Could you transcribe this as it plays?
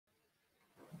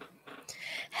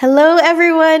Hello,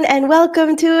 everyone, and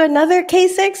welcome to another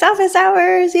K6 Office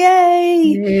Hours. Yay!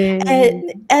 Yay.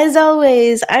 And as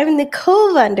always, I'm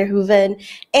Nicole van der Hoeven,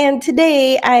 and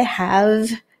today I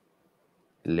have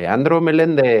Leandro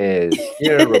Melendez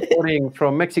here reporting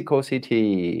from Mexico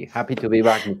City. Happy to be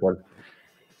back, Nicole.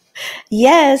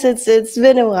 Yes, it's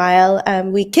been a while.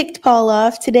 We kicked Paul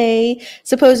off today.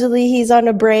 Supposedly he's on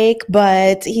a break,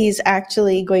 but he's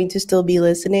actually going to still be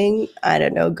listening. I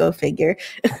don't know, go figure.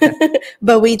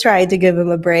 But we tried to give him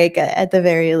a break at the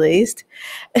very least.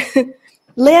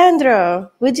 Leandro,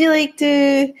 would you like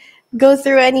to go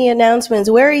through any announcements?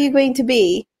 Where are you going to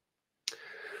be?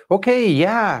 Okay,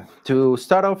 yeah. To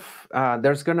start off,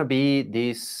 there's going to be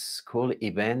this cool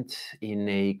event in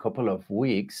a couple of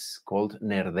weeks called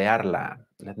Nerdearla.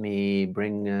 Let me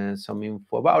bring some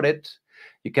info about it.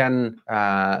 You can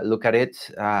look at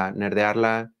it,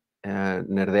 Nerdearla,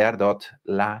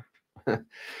 nerdear.la.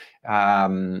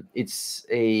 It's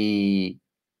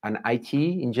an IT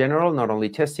in general, not only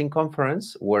testing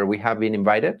conference, where we have been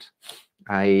invited.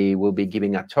 I will be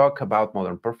giving a talk about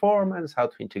modern performance, how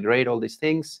to integrate all these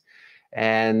things,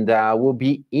 and we'll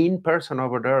be in person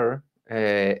over there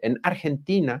in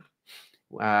Argentina,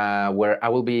 where I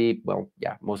will be,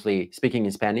 mostly speaking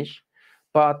in Spanish,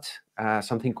 but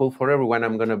something cool for everyone.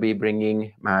 I'm going to be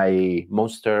bringing my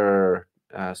Monster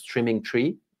streaming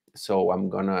tree. So I'm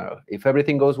going to, if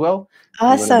everything goes well,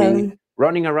 I'm going to be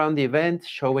running around the event,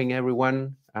 showing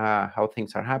everyone how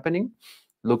things are happening.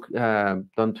 Look,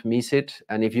 don't miss it.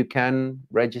 And if you can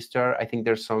register, I think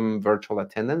there's some virtual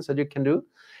attendance that you can do.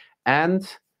 And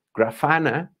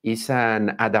Grafana is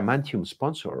an adamantium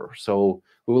sponsor. So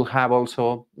we will have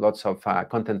also lots of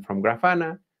content from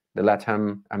Grafana. The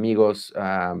Latam amigos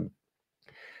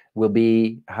will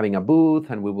be having a booth,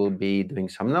 and we will be doing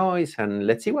some noise. And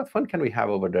let's see what fun can we have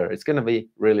over there. It's going to be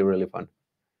really, really fun.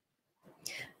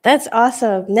 That's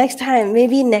awesome. Next time,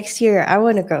 maybe next year, I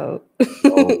want to go.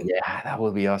 Oh, yeah, that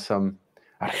will be awesome.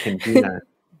 Argentina,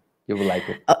 you will like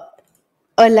it.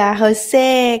 Hola,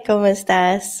 Jose. ¿Cómo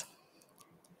estás?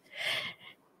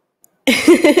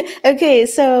 Okay,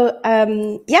 so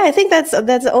I think that's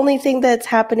the only thing that's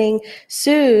happening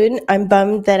soon. I'm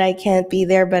bummed that I can't be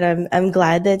there, but I'm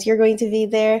glad that you're going to be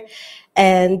there,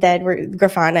 and that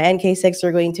Grafana and K6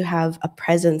 are going to have a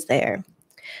presence there.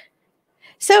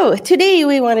 So today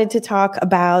we wanted to talk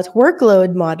about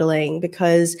workload modeling,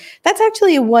 because that's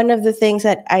actually one of the things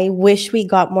that I wish we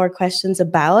got more questions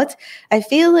about. I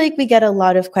feel like we get a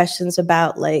lot of questions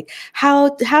about, like,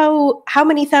 how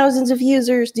many thousands of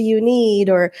users do you need,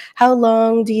 or how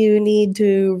long do you need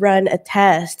to run a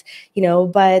test,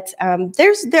 but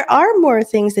there are more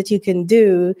things that you can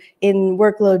do in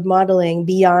workload modeling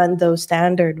beyond those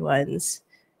standard ones.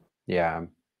 Yeah.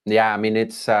 I mean,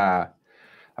 it's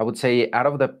I would say out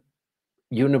of the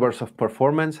universe of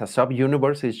performance, a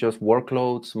sub-universe is just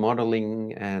workloads,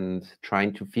 modeling, and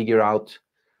trying to figure out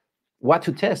what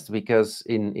to test. Because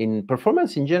in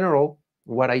performance in general,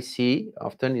 what I see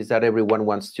often is that everyone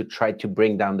wants to try to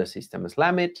bring down the system,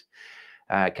 slam it,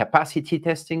 capacity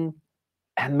testing,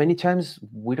 and many times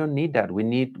we don't need that.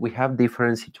 We have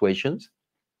different situations.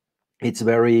 It's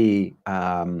very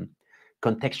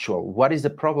contextual. What is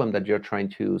the problem that you're trying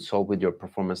to solve with your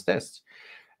performance tests?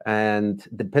 And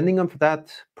depending on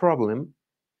that problem,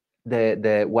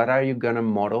 the what are you going to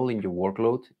model in your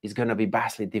workload is going to be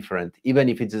vastly different, even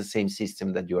if it's the same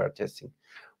system that you are testing.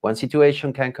 One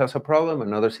situation can cause a problem,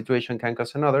 another situation can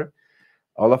cause another.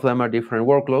 All of them are different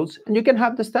workloads, and you can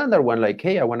have the standard one, like,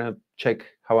 hey, I want to check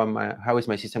how is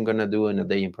my system going to do in a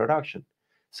day in production.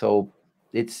 So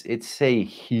it's a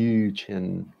huge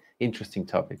and interesting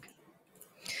topic.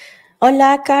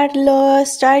 Hola,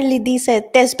 Carlos. Charlie dice,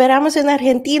 te esperamos en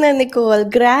Argentina, Nicole.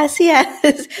 Gracias.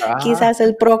 Quizás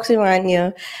el próximo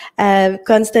año.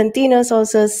 Constantinos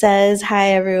also says, hi,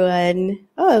 everyone.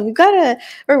 Oh,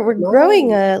 we're growing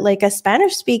like a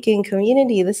Spanish-speaking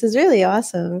community. This is really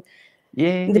awesome.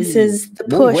 Yay. This is the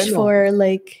push for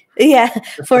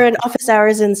for an office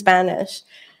hours in Spanish.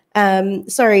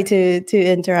 Sorry to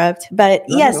interrupt, but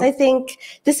yes, I think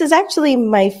this is actually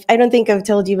I don't think I've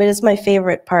told you, but it's my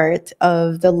favorite part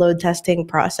of the load testing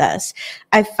process.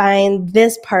 I find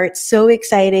this part so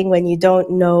exciting when you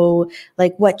don't know,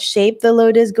 like, what shape the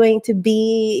load is going to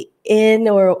be in,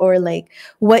 or like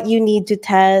what you need to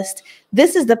test.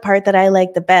 This is the part that I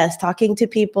like the best, talking to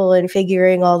people and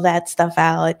figuring all that stuff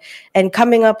out and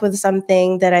coming up with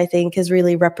something that I think is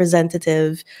really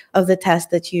representative of the test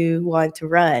that you want to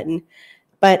run.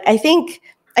 But I think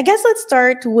I guess let's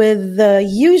start with the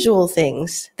usual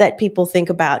things that people think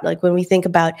about. Like when we think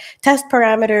about test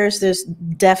parameters, there's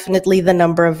definitely the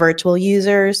number of virtual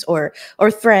users or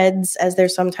threads, as they're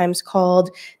sometimes called.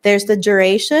 There's the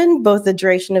duration, both the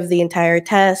duration of the entire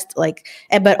test,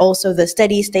 but also the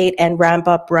steady state and ramp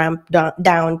up,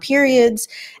 down periods.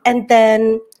 And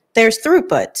then there's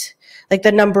throughput, like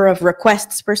the number of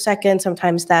requests per second.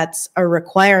 Sometimes that's a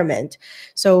requirement.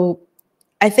 So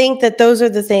I think that those are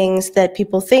the things that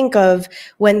people think of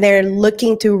when they're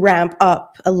looking to ramp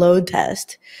up a load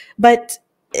test. But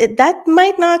that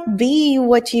might not be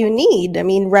what you need. I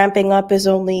mean, ramping up is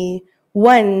only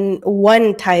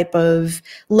one type of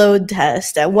load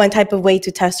test, one type of way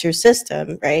to test your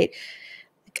system, right?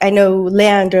 I know,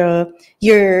 Leandro,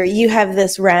 you have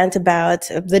this rant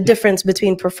about the difference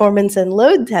between performance and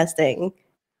load testing.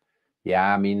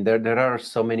 Yeah, I mean, there are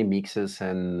so many mixes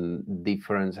and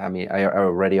difference. I mean, I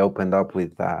already opened up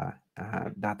with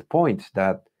that point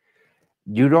that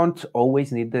you don't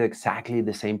always need exactly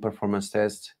the same performance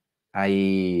test.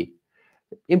 In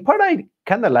part, I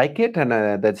kind of like it, and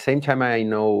at the same time, I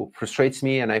know frustrates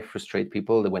me, and I frustrate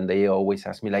people when they always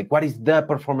ask me, like, what is the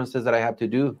performance test that I have to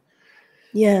do?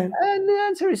 Yeah. And the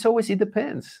answer is always it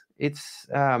depends. It's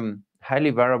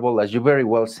highly variable, as you very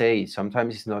well say.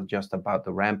 Sometimes it's not just about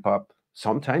the ramp up.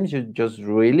 Sometimes you just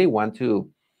really want to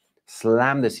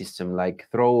slam the system, like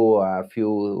throw a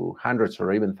few hundreds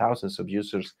or even thousands of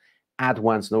users at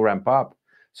once, no ramp up.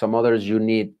 Some others you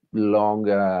need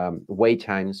long wait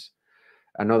times.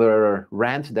 Another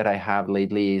rant that I have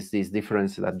lately is this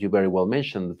difference that you very well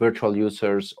mentioned, virtual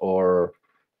users or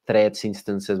threads,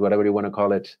 instances, whatever you want to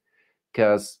call it,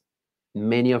 because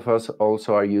many of us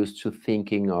also are used to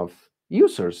thinking of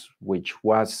users, which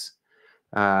was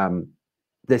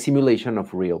the simulation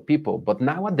of real people. But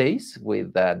nowadays,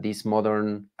 with these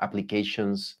modern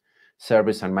applications,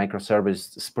 service and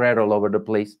microservice spread all over the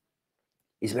place,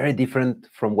 it's very different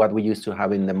from what we used to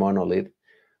have in the monolith,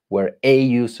 where a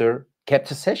user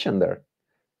kept a session there.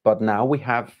 But now we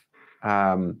have,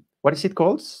 what is it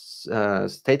called?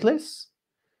 Stateless?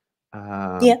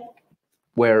 Yeah.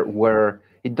 Where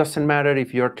it doesn't matter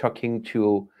if you're talking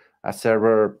to a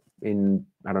server in,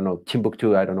 I don't know,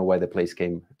 Timbuktu. I don't know why the place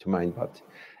came to mind, but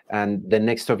and the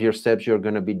next of your steps you're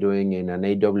going to be doing in an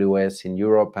AWS in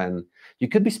Europe, and you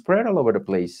could be spread all over the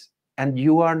place, and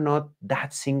you are not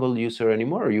that single user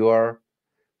anymore. You are.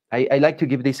 I like to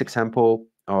give this example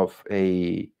of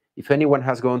if anyone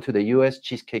has gone to the US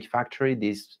Cheesecake Factory,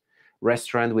 this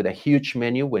restaurant with a huge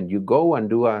menu. When you go and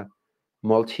do a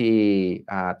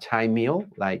multi-time meal,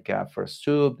 like first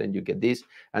soup, then you get this,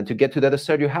 and to get to the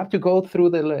dessert, you have to go through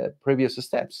the previous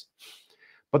steps.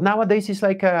 But nowadays, it's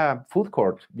like a food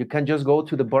court. You can just go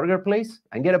to the burger place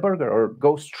and get a burger, or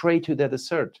go straight to the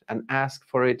dessert and ask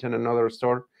for it in another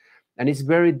store. And it's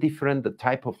very different, the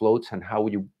type of loads and how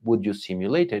would you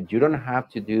simulate it. You don't have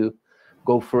to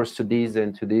go first to this,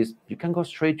 then to this. You can go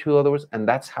straight to others, and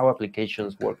that's how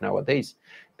applications work nowadays.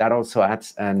 That also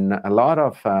adds a lot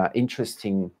of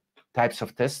interesting types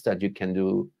of tests that you can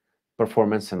do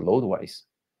performance and load-wise.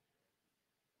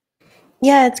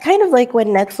 Yeah, it's kind of like when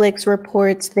Netflix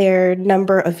reports their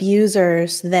number of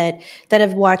users that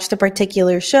have watched a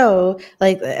particular show.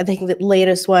 Like, I think the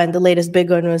latest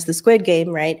big one was the Squid Game,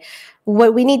 right?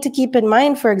 What we need to keep in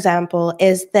mind, for example,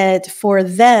 is that for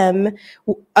them,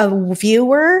 a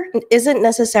viewer isn't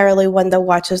necessarily one that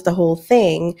watches the whole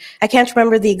thing. I can't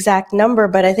remember the exact number,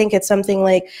 but I think it's something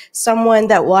like someone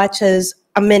that watches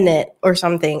a minute or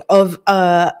something of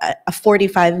a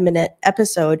 45-minute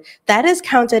episode, that is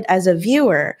counted as a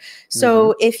viewer.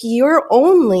 So if you're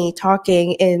only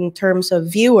talking in terms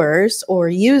of viewers or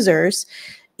users,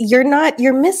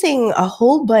 you're missing a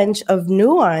whole bunch of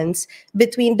nuance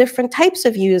between different types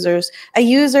of users. A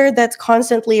user that's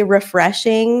constantly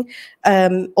refreshing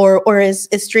or is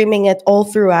streaming it all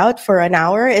throughout for an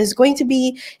hour is going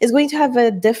to have a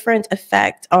different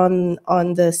effect on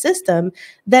the system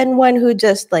than one who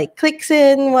just like clicks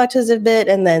in, watches a bit,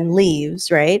 and then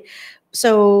leaves, right?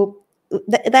 So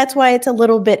that's why it's a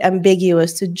little bit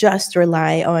ambiguous to just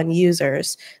rely on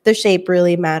users. The shape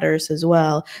really matters as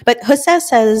well. But Jose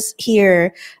says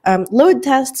here, load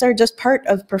tests are just part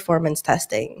of performance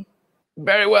testing.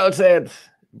 Very well said.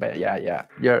 But yeah.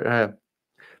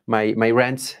 My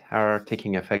rants are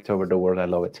taking effect over the world. I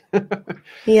love it.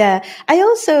 Yeah,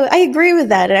 I agree with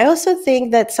that. And I also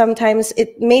think that sometimes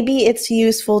maybe it's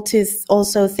useful to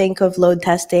also think of load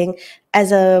testing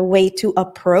as a way to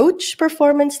approach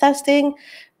performance testing,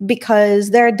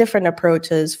 because there are different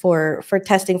approaches for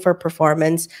testing for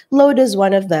performance. Load is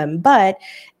one of them, but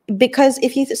because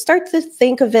if you start to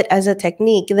think of it as a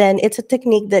technique, then it's a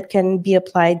technique that can be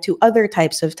applied to other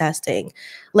types of testing.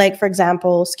 Like, for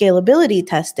example, scalability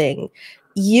testing.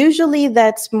 Usually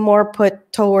that's more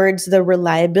put towards the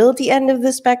reliability end of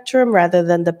the spectrum rather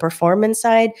than the performance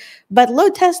side. But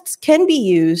load tests can be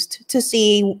used to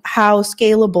see how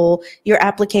scalable your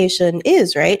application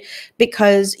is, right?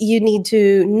 Because you need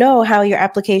to know how your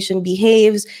application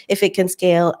behaves, if it can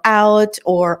scale out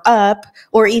or up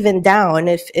or even down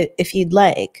if you'd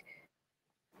like.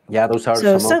 Yeah, those are So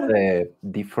some of some the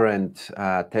different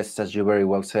tests, as you very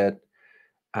well said.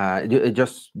 It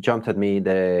just jumped at me,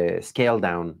 the scale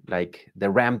down, like the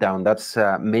ramp down. That's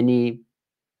many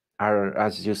are,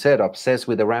 as you said, obsessed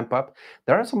with the ramp up.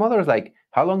 There are some others like,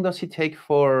 how long does it take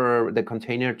for the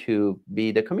container to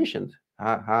be decommissioned?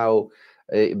 How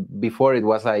before it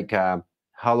was like,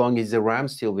 how long is the RAM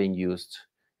still being used?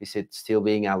 Is it still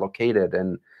being allocated?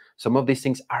 And some of these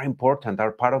things are important,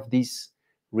 are part of this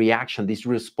reaction, this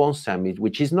response time,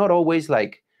 which is not always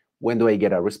like, when do I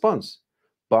get a response?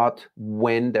 But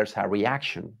when there's a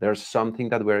reaction, there's something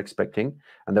that we're expecting.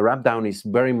 And the ramp down is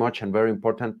very much and very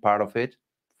important part of it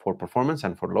for performance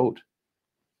and for load.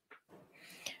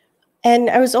 And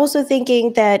I was also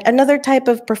thinking that another type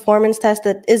of performance test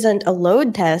that isn't a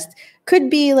load test could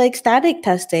be like static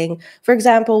testing. For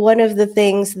example, one of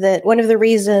the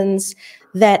reasons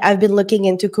that I've been looking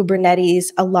into Kubernetes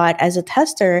a lot as a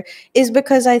tester is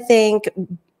because I think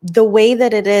the way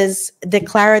that it is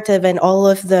declarative and all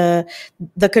of the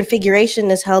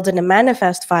configuration is held in a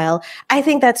manifest file, I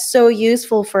think that's so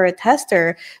useful for a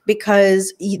tester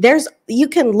because you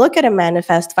can look at a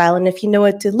manifest file, and if you know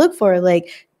what to look for,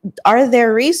 like, are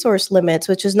there resource limits,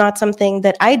 which is not something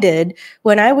that I did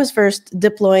when I was first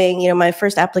deploying, my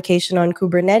first application on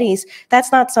Kubernetes.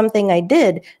 That's not something I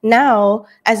did. Now,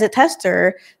 as a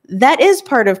tester, that is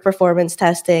part of performance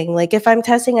testing. Like, if I'm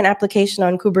testing an application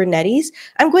on Kubernetes,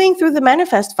 I'm going through the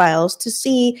manifest files to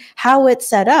see how it's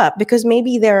set up, because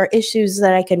maybe there are issues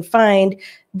that I can find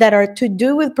that are to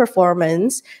do with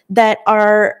performance that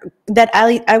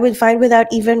I would find without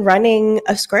even running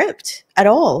a script at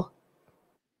all.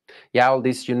 Yeah, all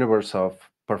this universe of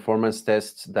performance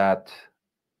tests that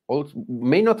also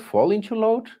may not fall into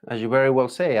load, as you very well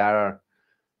say, are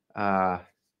I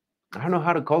don't know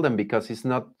how to call them, because it's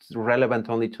not relevant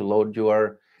only to load. You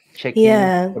are checking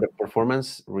Yeah. for the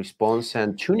performance, response,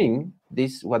 and tuning.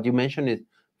 This, what you mentioned, it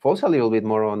falls a little bit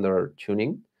more under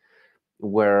tuning,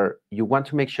 where you want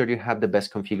to make sure you have the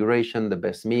best configuration, the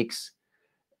best mix,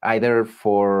 either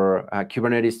for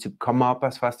Kubernetes to come up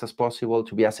as fast as possible,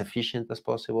 to be as efficient as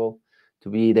possible, to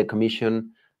be the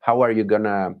commission. How are you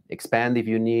gonna expand if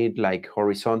you need, like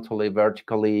horizontally,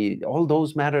 vertically? All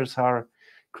those matters are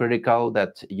critical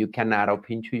that you can add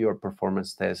up into your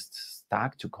performance test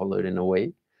stack, to call it in a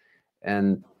way,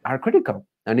 and are critical.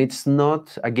 And it's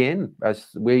not, again, as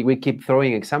we keep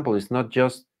throwing examples, it's not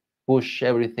just push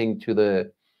everything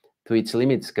to its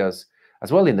limits, because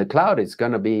as well in the cloud, it's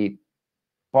gonna be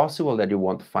possible that you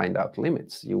won't find out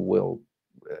limits. You will,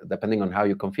 depending on how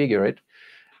you configure it,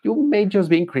 you may just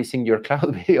be increasing your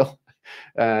cloud bill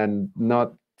and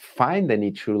not find any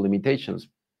true limitations.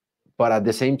 But at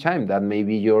the same time, that may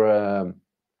be your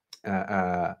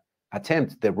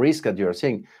attempt, the risk that you're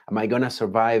seeing. Am I going to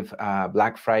survive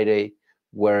Black Friday,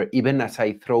 where even as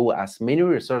I throw as many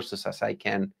resources as I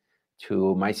can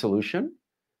to my solution,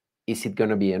 is it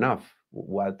going to be enough?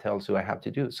 What else do I have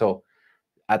to do? So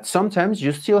at sometimes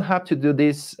you still have to do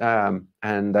this,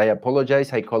 and I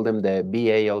apologize, I call them the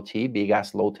BALT, big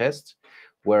ass load tests,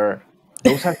 where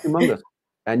those are humongous,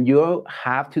 and you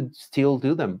have to still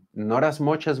do them, not as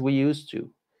much as we used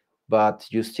to, but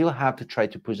you still have to try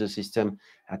to push the system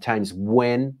at times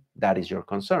when that is your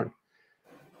concern.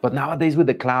 But nowadays, with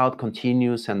the cloud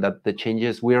continuous and that the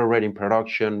changes, we're already in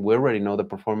production, we already know the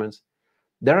performance.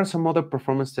 There are some other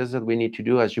performance tests that we need to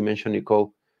do, as you mentioned,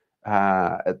 Nicole,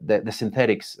 the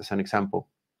synthetics, as an example.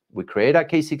 We create a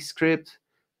K6 script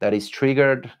that is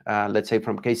triggered, let's say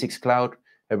from K6 Cloud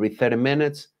every 30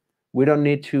 minutes. We don't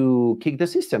need to kick the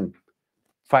system.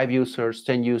 5 users,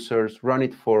 10 users, run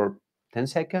it for 10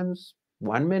 seconds,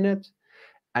 1 minute,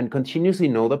 and continuously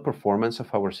know the performance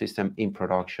of our system in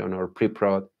production or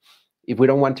pre-prod. If we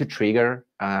don't want to trigger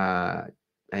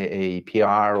a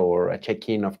PR or a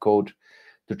check-in of code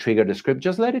to trigger the script,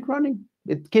 just let it running.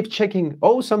 It keeps checking.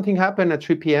 Oh, something happened at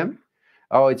 3 p.m.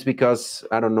 Oh, it's because,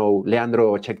 I don't know,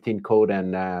 Leandro checked in code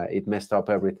and it messed up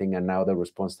everything, and now the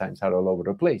response times are all over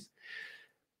the place.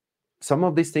 Some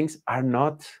of these things are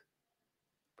not,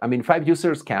 I mean, 5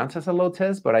 users counts as a load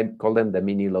test, but I call them the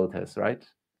mini load test, right?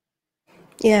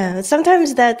 Yeah,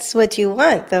 sometimes that's what you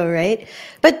want though, right?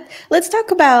 But let's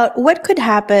talk about what could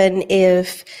happen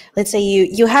if, let's say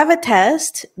you have a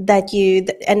test that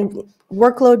and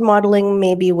workload modeling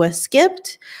maybe was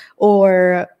skipped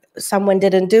or someone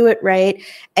didn't do it right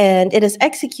and it is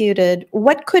executed.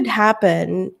 What could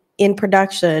happen in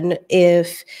production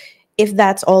if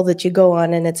that's all that you go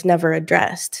on and it's never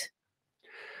addressed?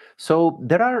 So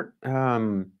there are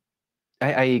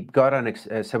I got on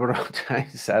several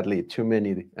times, sadly, too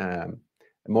many,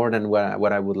 more than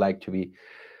what I would like to be,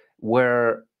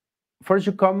 where first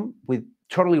you come with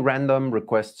totally random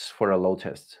requests for a load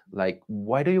test. Like,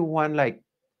 why do you want like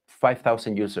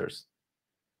 5,000 users?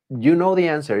 You know the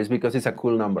answer is because it's a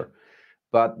cool number,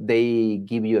 but they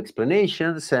give you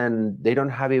explanations and they don't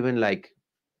have even like,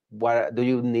 what do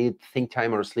you need think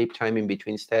time or sleep time in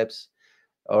between steps?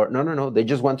 Or no, they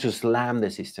just want to slam the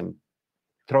system,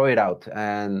 throw it out.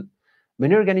 And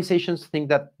many organizations think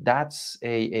that that's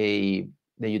the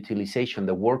utilization,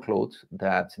 the workload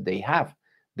that they have.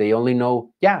 They only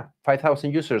know, yeah,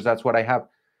 5,000 users, that's what I have.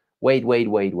 Wait.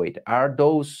 Are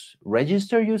those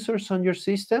registered users on your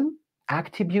system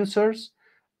active users?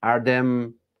 Are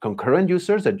them concurrent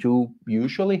users that you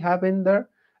usually have in there?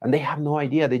 And they have no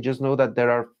idea. They just know that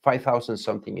there are 5,000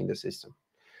 something in the system.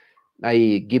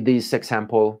 I give this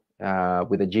example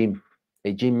with a gym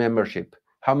membership.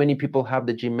 How many people have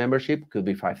the gym membership? Could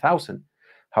be 5,000.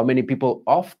 How many people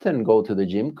often go to the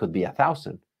gym? Could be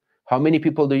 1,000. How many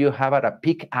people do you have at a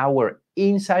peak hour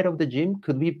inside of the gym?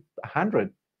 Could be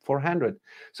 100, 400.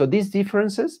 So these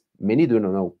differences, many do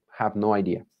not know, have no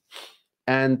idea.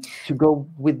 And to go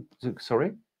with,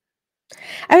 sorry?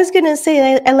 I was going to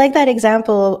say, I like that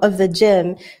example of the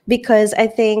gym because I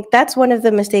think that's one of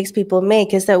the mistakes people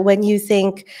make is that when you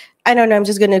think, I don't know, I'm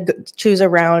just going to choose a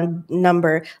round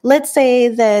number. Let's say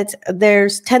that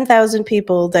there's 10,000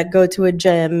 people that go to a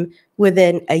gym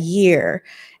within a year.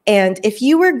 And if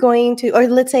you were going to, or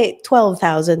let's say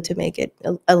 12,000 to make it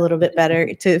a little bit better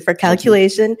for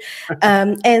calculation,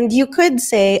 and you could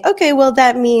say, okay, well,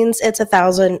 that means it's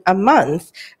 1,000 a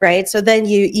month, right? So then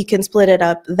you can split it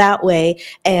up that way,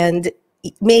 and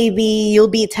maybe you'll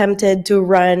be tempted to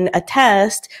run a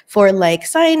test for like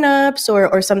signups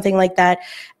or something like that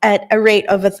at a rate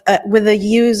of with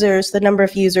the number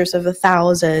of users of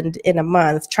 1,000 in a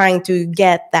month, trying to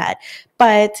get that,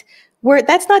 but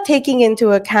that's not taking into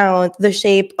account the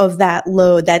shape of that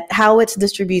load, that how it's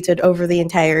distributed over the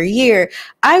entire year.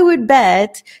 I would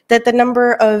bet that the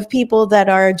number of people that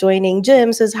are joining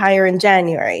gyms is higher in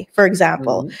January, for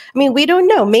example. Mhm. I mean, we don't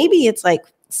know. Maybe it's like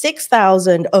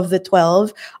 6,000 of the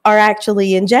 12 are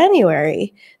actually in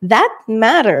January. That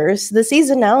matters. The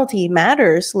seasonality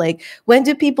matters. Like, when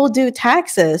do people do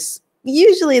taxes?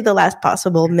 Usually the last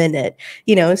possible minute,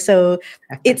 so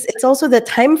it's also the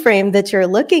time frame that you're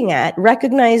looking at.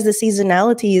 Recognize the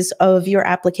seasonalities of your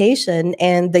application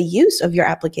and the use of your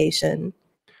application.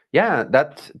 Yeah,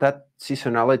 that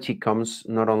seasonality comes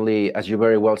not only, as you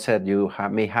very well said, you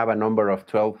may have a number of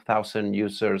 12,000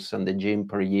 users on the gym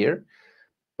per year,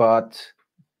 but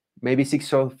maybe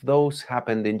 6 of those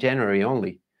happened in January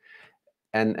only.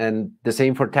 And the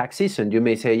same for tax season. You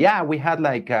may say, yeah, we had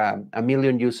like a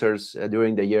million users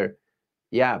during the year.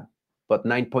 Yeah, but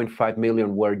 9.5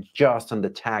 million were just on the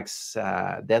tax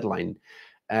deadline.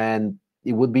 And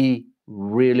it would be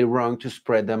really wrong to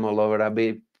spread them all over a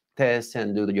big test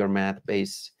and do your math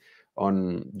based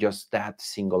on just that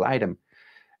single item.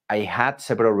 I had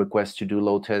several requests to do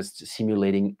load tests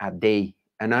simulating a day.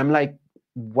 And I'm like,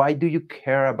 why do you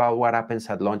care about what happens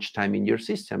at lunchtime in your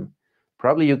system?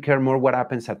 Probably you care more what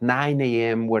happens at 9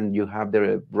 a.m. when you have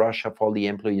the rush of all the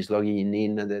employees logging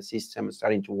in and the system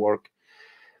starting to work.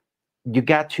 You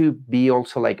got to be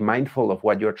also like mindful of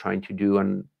what you're trying to do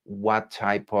and what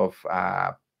type of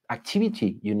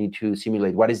activity you need to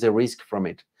simulate. What is the risk from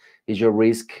it? Is your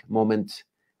risk moment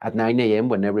at 9 a.m.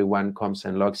 when everyone comes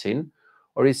and logs in?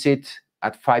 Or is it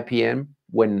at 5 p.m.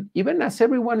 when even as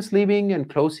everyone's leaving and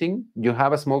closing, you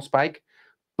have a small spike,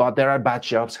 but there are bad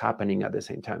jobs happening at the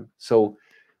same time? So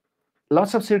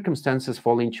lots of circumstances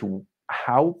fall into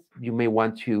how you may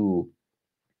want to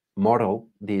model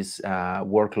this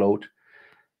workload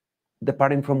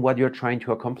departing from what you're trying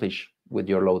to accomplish with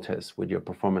your load test, with your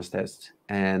performance test.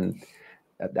 And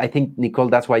I think, Nicole,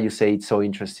 that's why you say it's so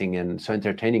interesting and so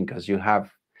entertaining, because you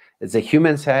have it's the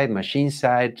human side, machine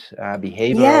side,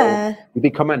 behavioral. Yeah. You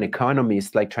become an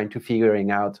economist, like trying to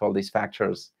figuring out all these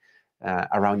factors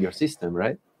around your system,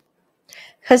 right?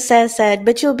 Jose said,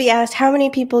 but you'll be asked how many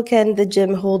people can the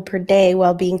gym hold per day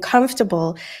while being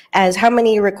comfortable, as how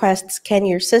many requests can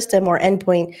your system or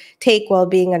endpoint take while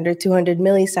being under 200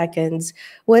 milliseconds?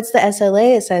 What's the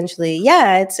SLA essentially?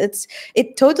 Yeah,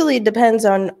 it totally depends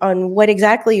on what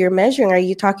exactly you're measuring. Are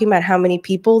you talking about how many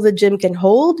people the gym can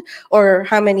hold, or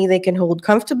how many they can hold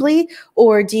comfortably,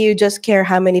 or do you just care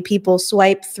how many people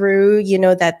swipe through,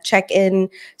 that check-in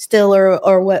still,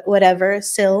 or whatever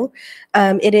still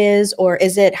it is, or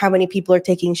is it how many people are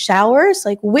taking showers?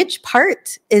 Like, which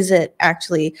part is it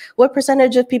actually? What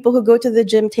percentage of people who go to the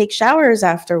gym take showers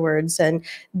afterwards? And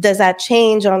does that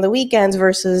change on the weekends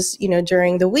versus,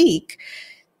 during the week?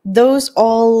 Those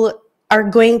all are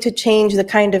going to change the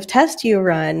kind of test you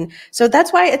run. So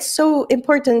that's why it's so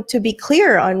important to be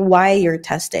clear on why you're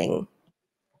testing.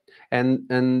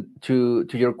 And to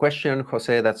your question,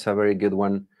 Jose, that's a very good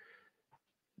one.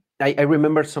 I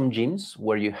remember some gyms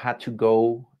where you had to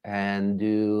go and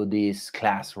do this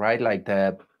class, right? Like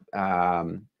the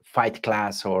fight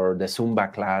class or the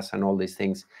Zumba class and all these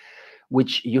things,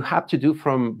 which you have to do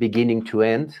from beginning to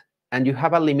end, and you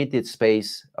have a limited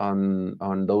space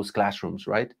on those classrooms,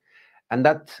 right? And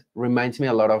that reminds me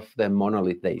a lot of the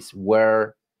monolith days,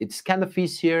 where it's kind of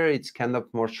easier, it's kind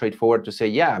of more straightforward to say,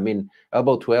 yeah, I mean,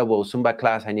 elbow to elbow Zumba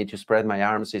class, I need to spread my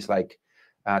arms, is like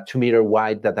 2 meter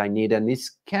wide that I need, and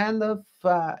it's kind of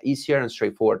easier and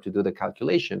straightforward to do the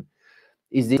calculation.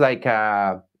 Is this like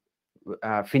a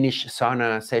Finnish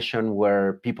sauna session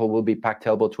where people will be packed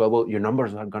elbow to elbow? Your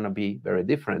numbers are going to be very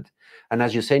different. And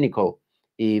as you say, Nicole,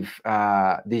 if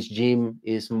this gym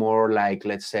is more like,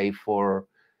 let's say, for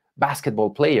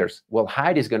basketball players, well,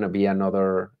 height is going to be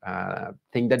another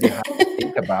thing that you have to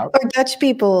think about. Or Dutch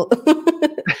people.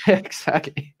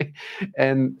 Exactly.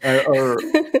 And or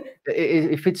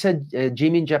if it's a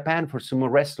gym in Japan for sumo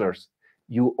wrestlers,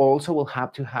 you also will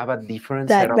have to have a different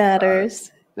set That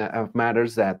matters. of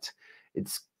matters that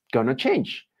it's gonna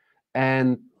change.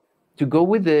 And to go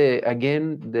with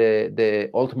the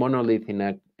old monolith in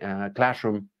a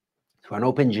classroom to an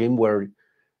open gym where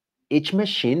each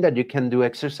machine that you can do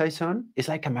exercise on is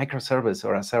like a microservice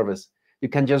or a service. You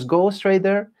can just go straight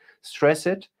there, stress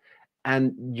it,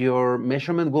 and your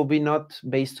measurement will be not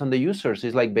based on the users.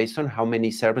 It's like based on how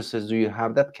many services do you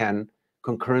have that can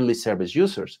concurrently service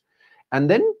users. And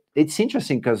then it's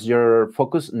interesting because your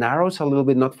focus narrows a little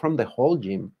bit, not from the whole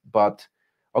gym, but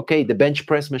okay, the bench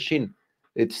press machine.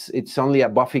 It's only a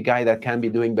buffy guy that can be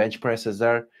doing bench presses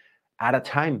there at a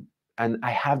time. And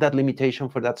I have that limitation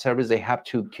for that service. They have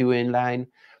to queue in line,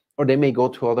 or they may go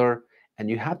to other, and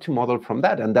you have to model from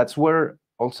that. And that's where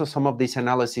also some of this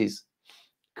analysis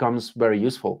comes very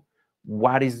useful.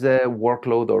 What is the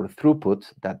workload or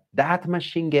throughput that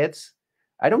machine gets?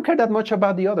 I don't care that much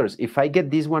about the others. If I get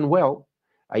this one well,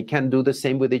 I can do the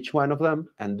same with each one of them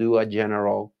and do a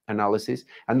general analysis.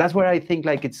 And that's where I think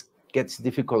like it gets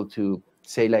difficult to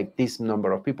say like this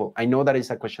number of people. I know that is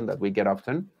a question that we get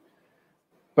often.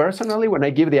 Personally, when I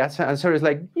give the answer, is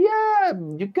like, yeah,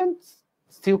 you can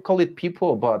still call it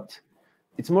people, but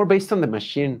it's more based on the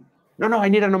machine. No, I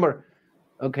need a number.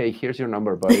 Okay, here's your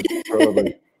number, but it's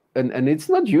probably and it's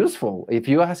not useful. If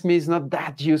you ask me, it's not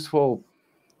that useful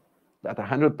at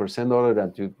 100% other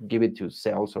than to give it to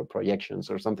sales or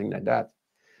projections or something like that.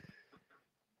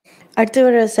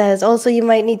 Arturo says, also, you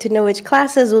might need to know which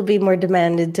classes will be more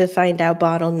demanded to find out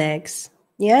bottlenecks.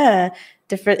 Yeah,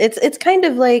 different. It's kind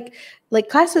of like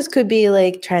classes could be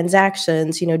like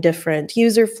transactions, different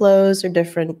user flows or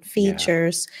different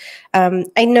features. Yeah.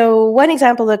 I know one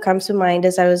example that comes to mind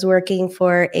is I was working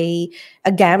for a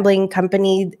gambling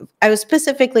company. I was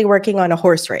specifically working on a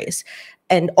horse race,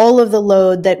 and all of the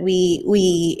load that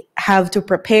we have to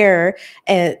prepare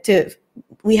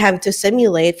we have to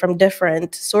simulate from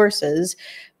different sources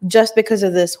just because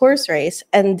of this horse race.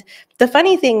 And the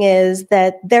funny thing is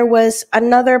that there was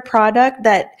another product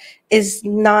that is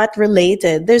not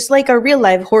related. There's like a real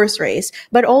life horse race,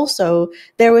 but also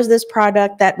there was this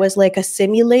product that was like a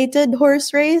simulated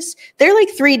horse race. They're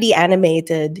like 3D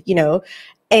animated,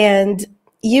 and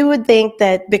you would think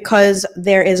that because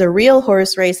there is a real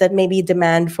horse race that maybe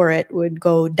demand for it would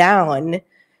go down.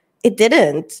 It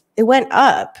didn't. It went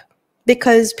up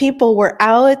because people were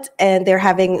out and they're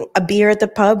having a beer at the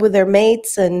pub with their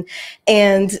mates, and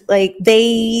like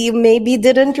they maybe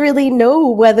didn't really know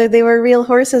whether they were real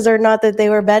horses or not that they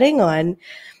were betting on.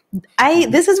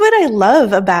 This is what I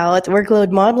love about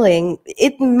workload modeling.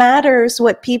 It matters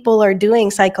what people are doing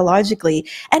psychologically,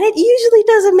 and it usually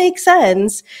doesn't make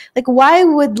sense. Like, why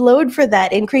would load for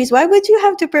that increase? Why would you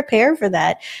have to prepare for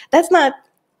that?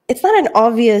 It's not an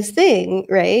obvious thing,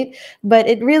 right? But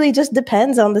it really just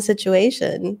depends on the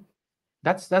situation.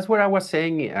 That's where I was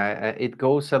saying it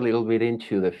goes a little bit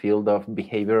into the field of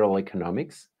behavioral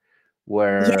economics,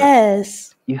 where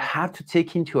Yes. you have to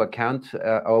take into account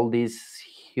all these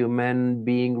human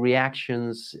being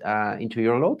reactions into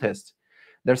your load test.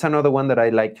 There's another one that I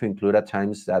like to include at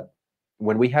times, that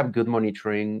when we have good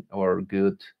monitoring or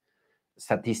good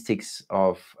statistics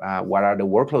of what are the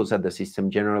workloads that the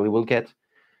system generally will get,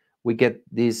 we get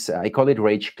this, I call it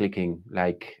rage clicking.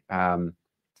 Like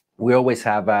we always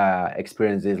have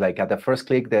experiences like at the first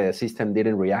click, the system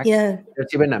didn't react. Yeah.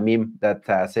 There's even a meme that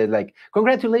said like,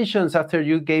 congratulations, after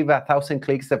you gave 1,000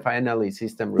 clicks, the finally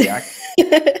system react.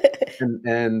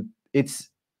 And it's,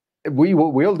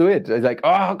 we'll do it. It's like,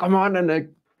 oh, come on. And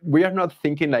we are not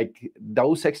thinking like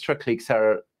those extra clicks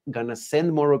are gonna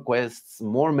send more requests,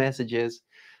 more messages,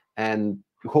 and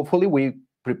hopefully we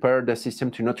prepare the system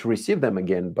to not receive them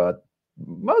again. But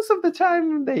most of the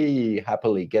time they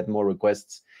happily get more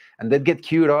requests, and they get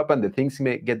queued up, and the things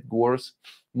may get worse.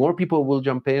 More people will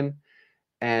jump in,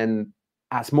 and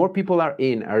as more people are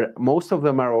in, most of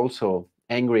them are also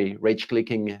angry, rage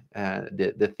clicking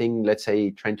the thing, let's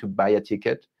say trying to buy a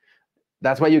ticket.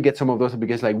 That's why you get some of those,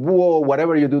 because like, whoa,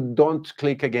 whatever you do, don't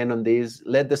click again on this,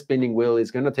 let the spinning wheel,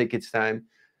 it's going to take its time.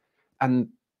 And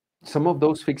some of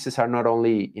those fixes are not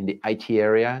only in the IT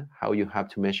area, how you have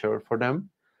to measure for them,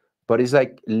 but it's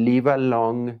like leave a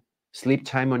long sleep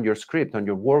time on your script, on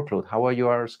your workload, how are you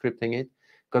are scripting it,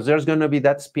 because there's going to be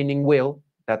that spinning wheel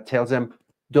that tells them,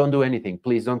 don't do anything,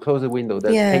 please don't close the window, that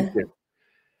stay Yeah. here.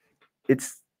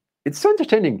 It's so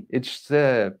entertaining. It's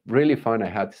really fun, I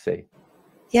have to say.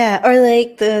 Yeah, or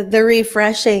like the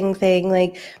refreshing thing,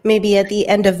 like maybe at the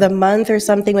end of the month or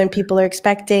something when people are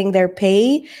expecting their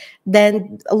pay,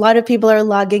 then a lot of people are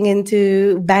logging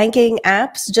into banking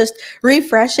apps, just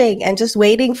refreshing and just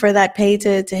waiting for that pay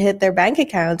to hit their bank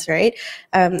accounts, right?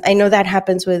 I know that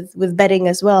happens with betting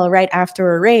as well. Right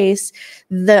after a race,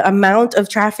 the amount of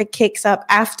traffic kicks up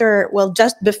after, well,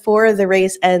 just before the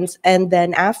race ends and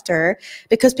then after,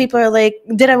 because people are like,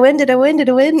 did I win? Did I win? Did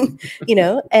I win?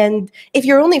 And if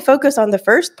you're only focused on the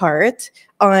first part,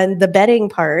 on the betting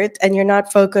part, and you're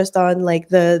not focused on like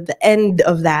the end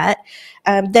of that,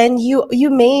 then you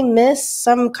may miss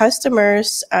some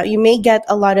customers. You may get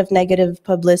a lot of negative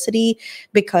publicity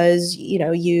because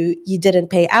you didn't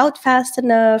pay out fast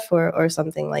enough or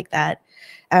something like that.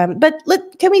 But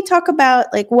can we talk about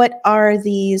like what are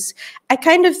these? I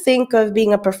kind of think of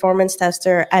being a performance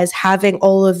tester as having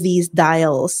all of these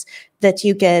dials that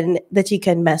you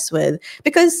can mess with,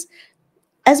 because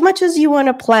as much as you want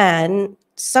to plan,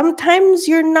 sometimes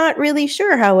you're not really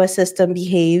sure how a system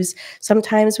behaves.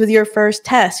 Sometimes with your first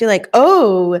test, you're like,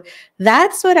 oh,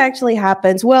 that's what actually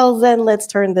happens. Well, then let's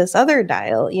turn this other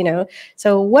dial.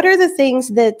 So, what are the things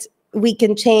that we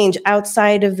can change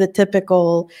outside of the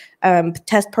typical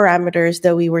test parameters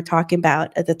that we were talking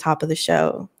about at the top of the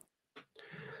show?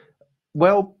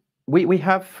 Well, we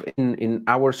have in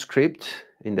our script,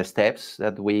 in the steps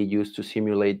that we use to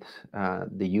simulate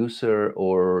the user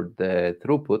or the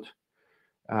throughput,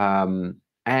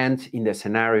 and in the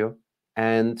scenario,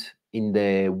 and in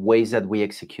the ways that we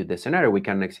execute the scenario. We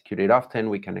can execute it often,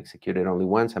 we can execute it only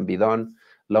once and be done,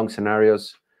 long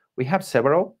scenarios. We have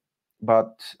several,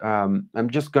 but I'm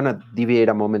just going to deviate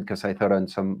a moment because I thought on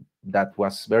some that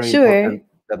was very Sure. important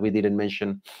that we didn't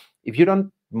mention. If you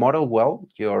don't model well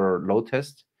your load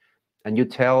test, and you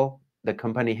tell the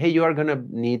company, hey, you are going to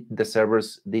need the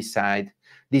servers this side,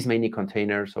 these many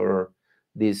containers, or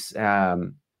this,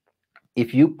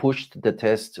 if you pushed the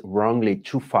test wrongly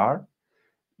too far,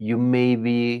 you may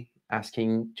be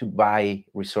asking to buy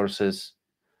resources,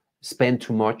 spend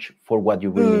too much for what you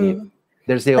really need.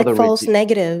 There's the Like other risk. false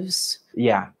negatives.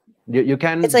 Yeah, you It's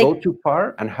can go like, too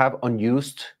far and have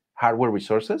unused hardware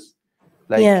resources.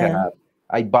 Like yeah.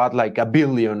 I bought like 1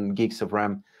 billion gigs of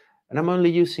RAM, and I'm only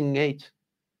using 8.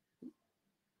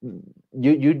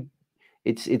 You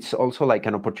it's also like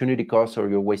an opportunity cost, or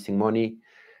you're wasting money.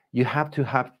 You have to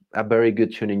have a very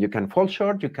good tuning. You can fall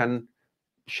short, you can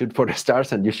shoot for the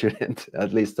stars, and you shouldn't,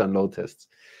 at least on load tests.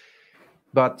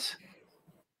 But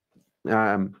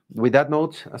with that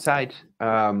note aside,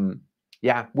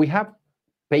 yeah, we have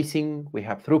pacing, we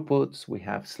have throughputs, we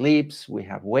have sleeps, we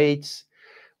have waits,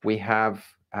 we have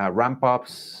ramp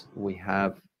ups, we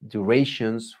have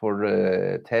durations for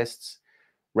the tests,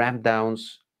 ramp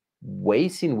downs,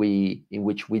 ways in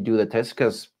which we do the test.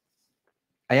 Because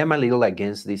I am a little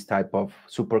against this type of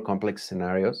super complex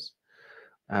scenarios,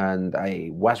 and I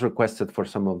was requested for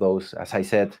some of those. As I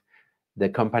said, the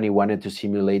company wanted to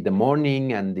simulate the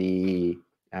morning and the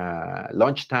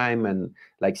lunchtime, and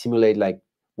like simulate like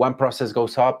one process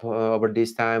goes up over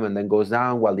this time and then goes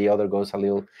down while the other goes a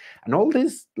little, and all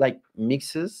these like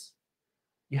mixes,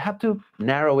 you have to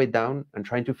narrow it down and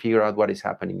trying to figure out what is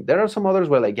happening. There are some others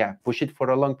where like, yeah, push it for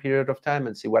a long period of time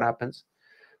and see what happens.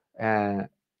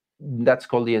 That's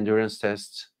called the endurance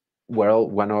tests. Well,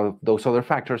 one of those other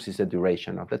factors is the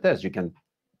duration of the test. You can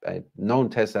known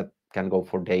tests that can go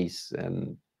for days,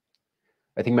 and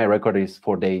I think my record is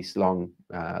 4 days long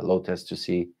load test to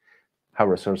see how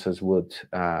resources would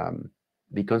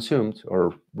be consumed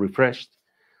or refreshed.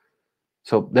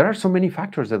 So there are so many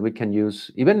factors that we can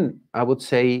use. Even I would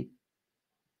say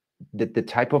that the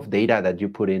type of data that you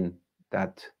put in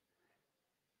that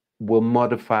will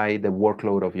modify the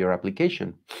workload of your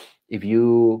application. If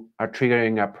you are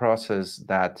triggering a process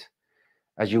that,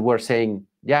 as you were saying,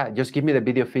 yeah, just give me the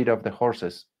video feed of the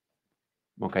horses.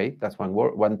 Okay, that's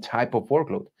one type of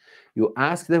workload. You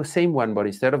ask the same one, but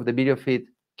instead of the video feed,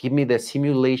 give me the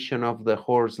simulation of the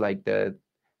horse, like the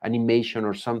animation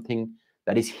or something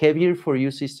that is heavier for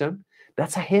your system.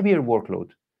 That's a heavier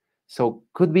workload. So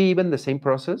could be even the same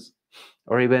process,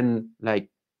 or even like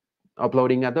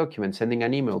uploading a document, sending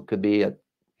an email. Could be a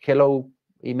hello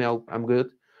email, I'm good,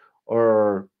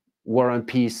 or War and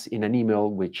Peace in an email,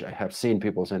 which I have seen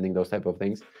people sending those type of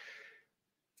things.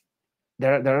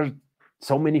 There are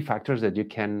so many factors that you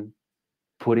can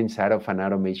put inside of an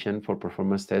automation for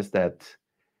performance tests that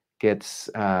gets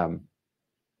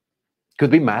could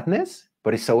be madness,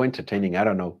 but it's so entertaining. I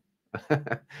don't know.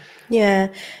 Yeah,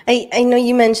 I know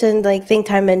you mentioned like think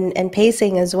time and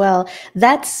pacing as well.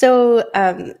 That's so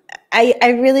I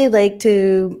really like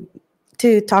to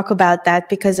talk about that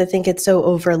because I think it's so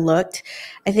overlooked.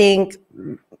 I think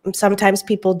sometimes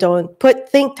people don't put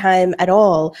think time at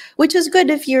all, which is good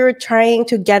if you're trying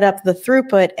to get up the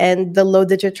throughput and the load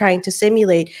that you're trying to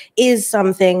simulate is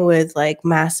something with like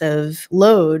massive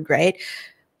load, right?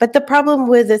 But the problem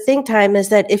with the think time is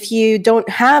that if you don't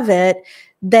have it,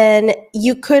 then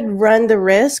you could run the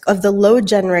risk of the load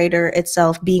generator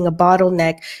itself being a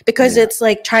bottleneck because Yeah. it's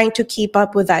like trying to keep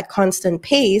up with that constant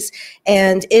pace.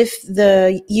 And if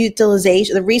the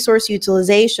utilization, the resource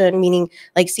utilization, meaning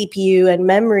like CPU and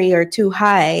memory are too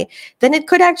high, then it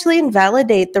could actually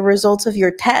invalidate the results of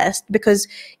your test because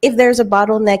if there's a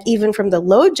bottleneck even from the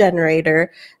load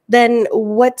generator, then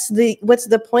what's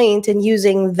the point in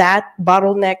using that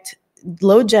bottlenecked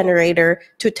load generator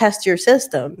to test your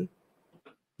system?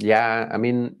 Yeah, I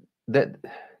mean that,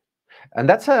 and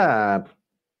that's a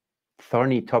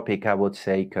thorny topic, I would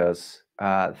say, because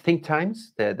think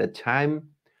times, the time,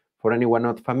 for anyone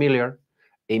not familiar,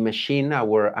 a machine,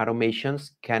 our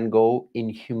automations can go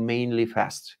inhumanely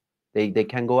fast. They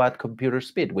can go at computer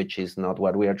speed, which is not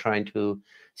what we are trying to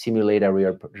simulate a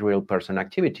real person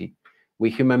activity. We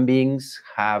human beings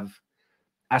have,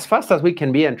 as fast as we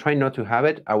can be and try not to have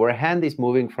it, our hand is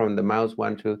moving from the mouse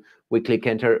one to, we click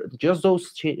enter. Just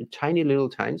those tiny little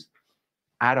times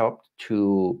add up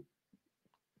to,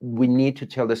 we need to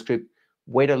tell the script,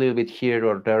 wait a little bit here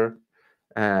or there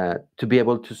to be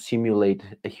able to simulate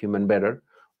a human better,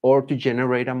 or to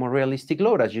generate a more realistic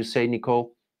load. As you say,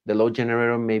 Nicole, the load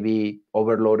generator may be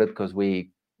overloaded because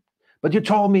but you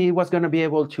told me it was going to be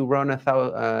able to run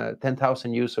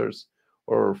 10,000 users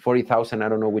or 40,000. I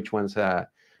don't know which one's the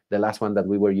last one that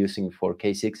we were using for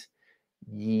K6.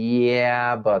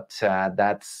 Yeah, but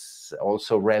that's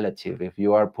also relative. If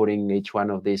you are putting each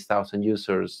one of these 1,000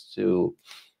 users to,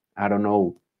 I don't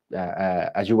know,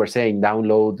 as you were saying,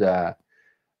 download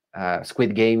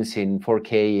Squid Games in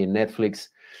 4K in Netflix,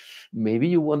 maybe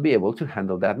you won't be able to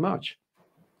handle that much.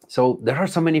 So there are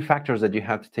so many factors that you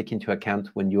have to take into account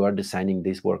when you are designing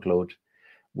this workload.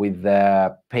 With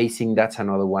pacing, that's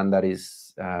another one that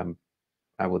is,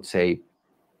 I would say,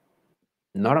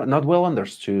 not well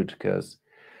understood, because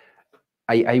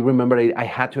I remember I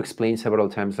had to explain several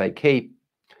times, like, hey,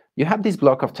 you have this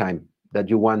block of time that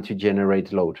you want to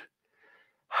generate load.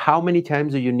 How many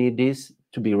times do you need this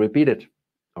to be repeated?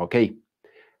 Okay.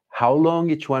 How long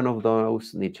each one of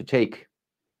those need to take?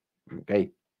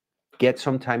 Okay. Get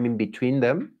some time in between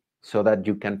them so that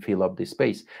you can fill up the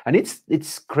space. And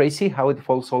it's crazy how it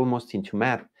falls almost into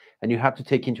math. And you have to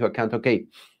take into account, okay,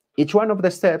 each one of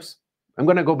the steps, I'm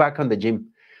going to go back on the gym.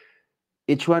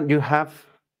 Each one, you have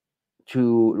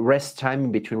to rest time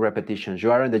in between repetitions.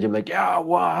 You are in the gym like, yeah,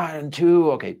 1,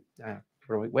 2, okay.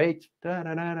 Wait, da,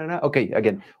 da, da, da, da. Okay,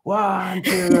 again, 1,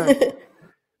 2.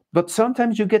 But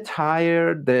sometimes you get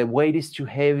tired, the weight is too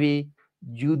heavy,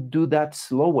 you do that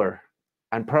slower,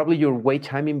 and probably your wait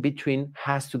time in between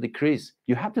has to decrease.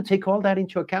 You have to take all that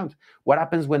into account. What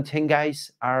happens when 10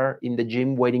 guys are in the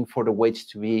gym waiting for the weights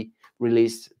to be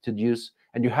released to use,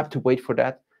 and you have to wait for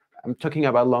that? I'm talking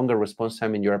about longer response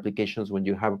time in your applications when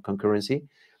you have concurrency.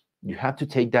 You have to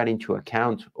take that into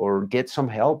account or get some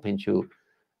help into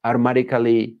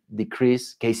automatically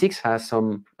decrease. K6 has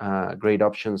some great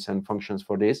options and functions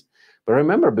for this. But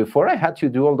remember, before I had to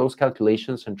do all those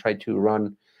calculations and try to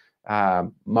run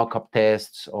mock-up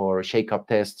tests or shake-up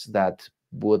tests that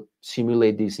would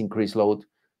simulate this increased load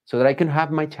so that I can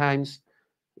have my times,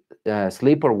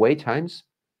 sleep or wait times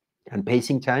and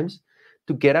pacing times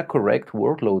to get a correct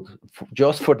workload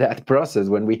just for that process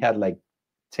when we had like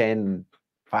 10,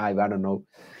 5, I don't know.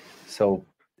 So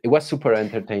it was super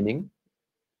entertaining.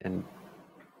 And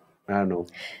I don't know.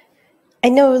 I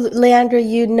know, Leandro,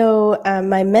 you know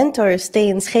my mentor,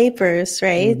 Steen Schepers,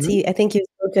 right? Mm-hmm. I think you've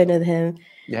spoken with him.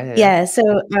 Yeah. Yeah,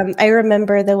 so I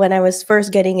remember that when I was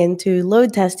first getting into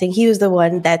load testing, he was the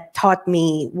one that taught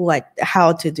me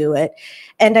how to do it.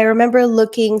 And I remember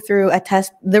looking through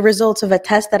the results of a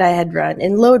test that I had run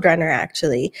in Load Runner,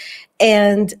 actually.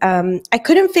 And I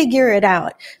couldn't figure it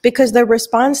out because the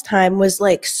response time was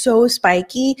like so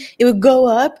spiky. It would go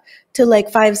up to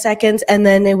like 5 seconds and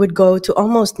then it would go to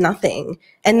almost nothing.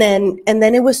 And then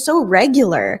it was so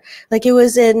regular. Like it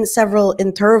was in several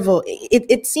interval.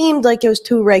 It seemed like it was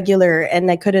too regular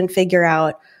and I couldn't figure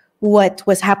out what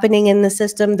was happening in the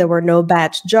system. There were no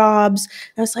batch jobs.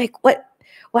 I was like,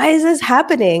 why is this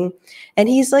happening? And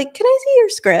he's like, can I see your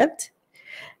script?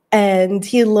 And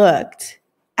he looked.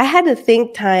 I had a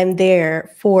think time there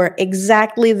for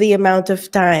exactly the amount of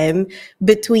time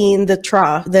between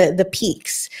the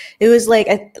peaks. It was like,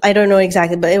 I don't know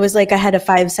exactly, but it was like I had a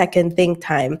 5-second think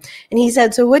time. And he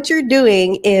said, so what you're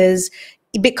doing is,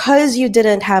 because you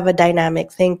didn't have a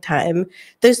dynamic think time,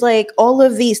 there's like all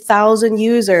of these 1,000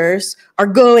 users are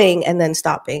going and then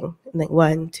stopping. And then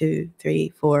 1, 2, 3,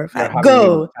 4, They're 5, having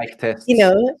go. spike You tests.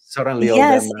 know, Suddenly all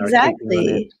yes, them are clicking on it.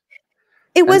 exactly.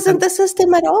 It wasn't And the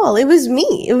system at all. It was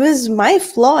me. It was my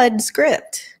flawed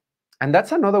script. and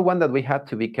that's another one that we have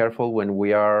to be careful when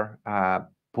we are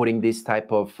putting this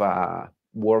type of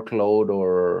workload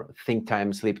or think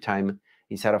time, sleep time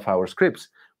inside of our scripts.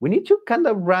 We need to kind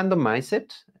of randomize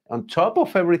it on top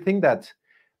of everything that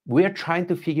we are trying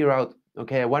to figure out.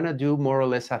 Okay, I want to do more or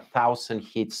less 1,000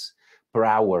 hits per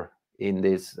hour in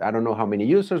this. I don't know how many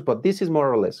users, but this is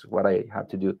more or less what I have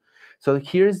to do. So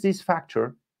here's this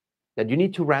factor that you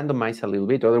need to randomize a little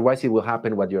bit. Otherwise, it will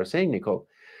happen what you're saying, Nicole.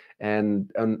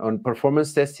 And on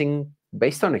performance testing,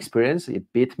 based on experience, it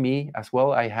beat me as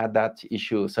well. I had that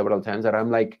issue several times that I'm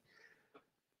like,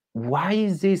 why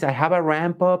is this? I have a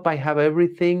ramp up, I have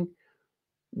everything.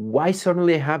 Why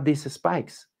suddenly I have these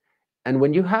spikes? And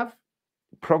when you have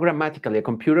programmatically, a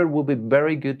computer will be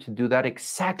very good to do that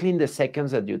exactly in the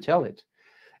seconds that you tell it.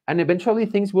 And eventually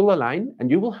things will align and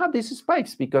you will have these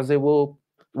spikes because they will,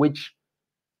 which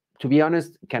to be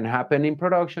honest, can happen in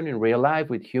production, in real life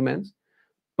with humans,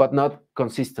 but not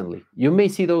consistently. You may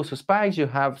see those spikes, you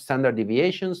have standard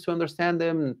deviations to understand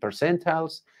them,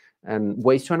 percentiles, and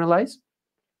ways to analyze,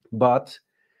 but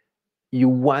you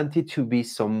want it to be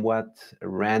somewhat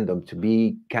random, to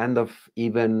be kind of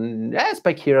even a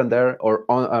spike here and there, or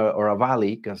a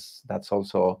valley, because that's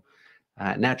also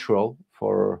natural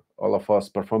for all of us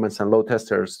performance and load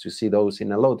testers to see those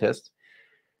in a load test.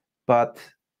 But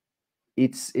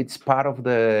it's part of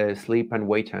the sleep and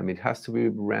wait time. It has to be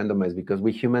randomized because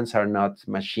we humans are not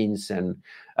machines, and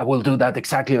I will do that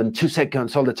exactly on 2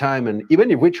 seconds all the time. And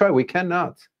even if we try, we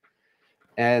cannot.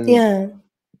 And Yeah.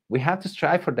 we have to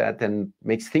strive for that, and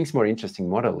makes things more interesting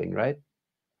modeling, right?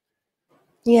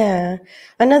 Yeah.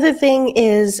 Another thing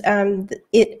is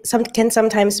can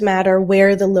sometimes matter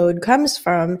where the load comes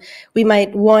from. We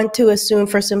might want to assume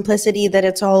for simplicity that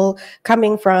it's all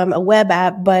coming from a web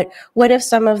app, but what if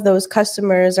some of those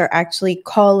customers are actually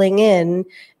calling in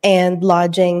and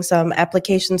lodging some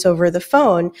applications over the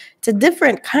phone? It's a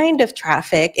different kind of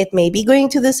traffic. It may be going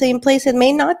to the same place. It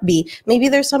may not be. Maybe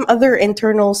there's some other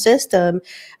internal system.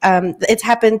 It's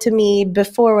happened to me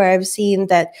before where I've seen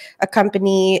that a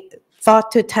company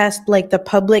thought to test like the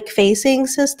public facing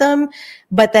system,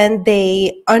 but then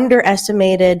they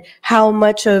underestimated how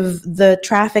much of the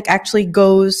traffic actually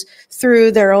goes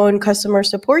through their own customer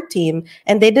support team.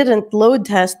 And they didn't load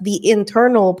test the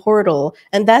internal portal.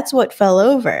 And that's what fell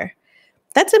over.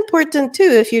 That's important too.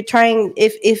 If you're trying,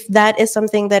 if that is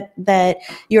something that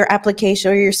your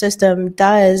application or your system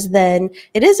does, then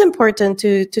it is important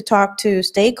to talk to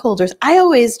stakeholders. I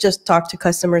always just talk to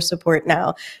customer support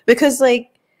now because like,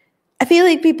 I feel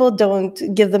like people don't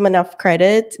give them enough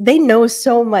credit. They know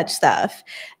so much stuff,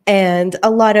 and a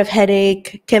lot of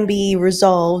headache can be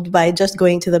resolved by just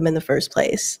going to them in the first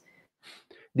place.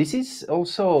 This is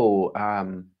also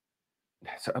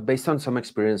So based on some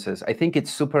experiences, I think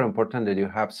it's super important that you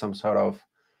have some sort of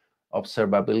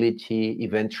observability,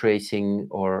 event tracing,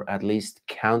 or at least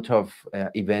count of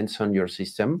events on your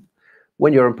system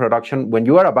when you're in production. When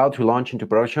you are about to launch into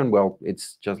production, well,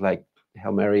 it's just like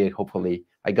Hail Mary. Hopefully,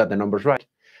 I got the numbers right.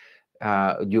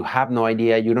 You have no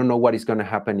idea. You don't know what is going to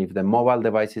happen if the mobile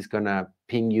device is going to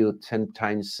ping you 10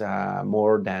 times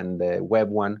more than the web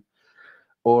one.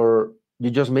 Or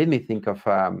you just made me think of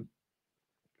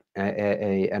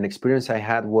an experience I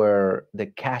had where the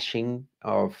caching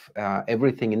of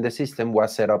everything in the system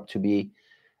was set up to be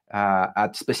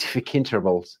at specific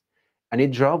intervals. And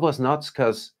it drove us nuts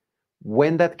because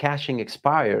when that caching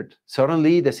expired,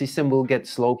 suddenly the system will get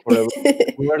slow forever.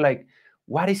 We were like,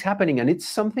 what is happening? And it's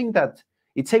something that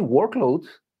it's a workload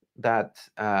that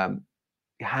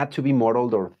had to be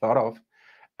modeled or thought of,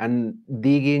 and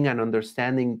digging and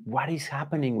understanding what is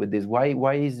happening with this.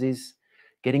 Why is this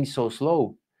getting so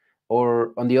slow?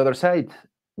 Or on the other side,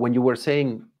 when you were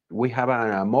saying we have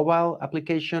a mobile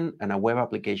application and a web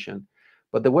application,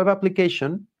 but the web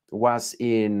application was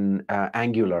in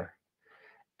Angular,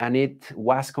 and it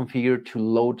was configured to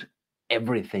load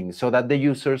everything so that the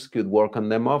users could work on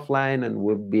them offline and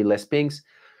would be less pings.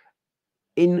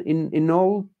 In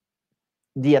all,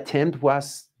 the attempt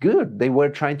was good. They were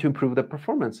trying to improve the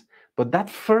performance. But that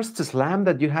first slam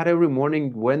that you had every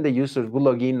morning when the users would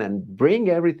log in and bring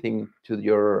everything to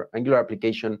your Angular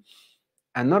application,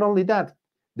 and not only that,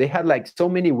 they had like so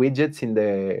many widgets in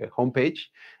the homepage,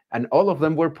 and all of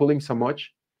them were pulling so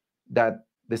much that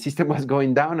the system was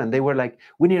going down, and they were like,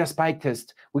 we need a spike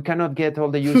test. We cannot get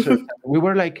all the users. We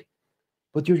were like,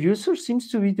 but your user seems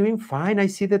to be doing fine. I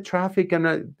see the traffic,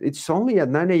 and it's only at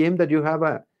 9 a.m. that you have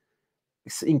a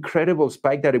incredible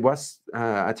spike that it was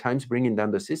at times bringing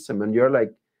down the system. And you're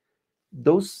like,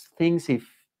 those things, if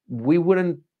we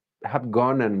wouldn't have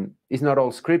gone, and it's not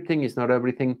all scripting, it's not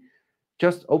everything,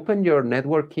 just open your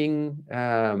networking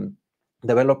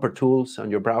developer tools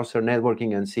on your browser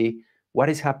networking and see what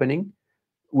is happening.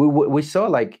 We saw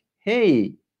like,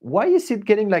 hey, why is it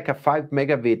getting like a 5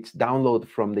 megabit download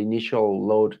from the initial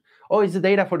load? Oh, it's the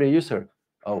data for the user.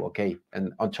 Oh, okay.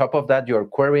 And on top of that, you're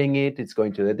querying it. It's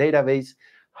going to the database.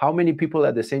 How many people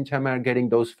at the same time are getting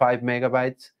those 5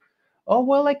 megabytes? Oh,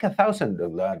 well, like 1,000.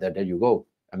 There you go.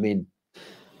 I mean,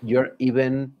 you're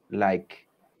even like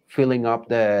filling up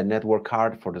the network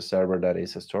card for the server that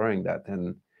is storing that.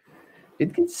 And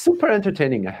it's super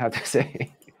entertaining, I have to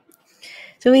say.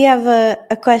 So we have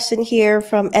a question here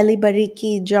from Eli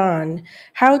Bariki John.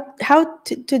 How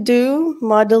to do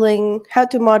modeling, how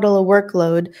to model a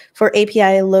workload for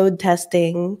API load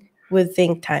testing with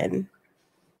think time?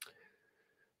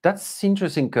 That's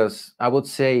interesting because I would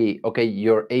say, okay,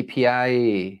 your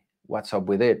API, what's up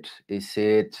with it? Is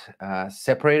it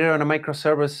separated on a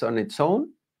microservice on its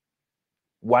own?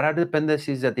 What are the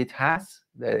dependencies that it has?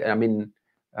 I mean,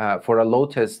 for a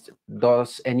load test,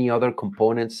 does any other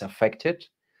components affect it?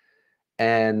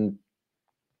 And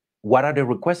what are the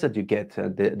requests that you get?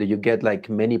 Do you get like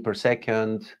many per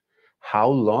second? How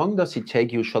long does it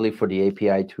take usually for the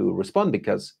API to respond?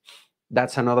 Because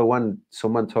that's another one.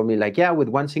 Someone told me like, yeah, with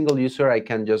one single user, I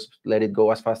can just let it go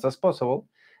as fast as possible,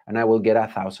 and I will get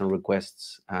 1,000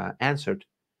 requests answered.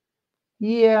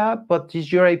 Yeah, but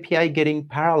is your API getting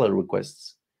parallel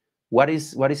requests? What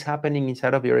is happening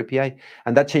inside of your API?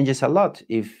 And that changes a lot.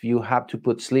 If you have to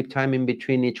put sleep time in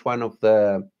between each one of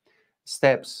the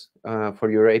steps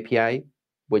for your API,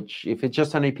 which if it's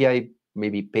just an API,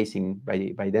 maybe pacing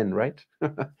by then, right?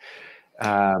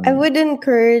 I would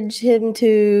encourage him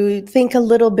to think a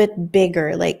little bit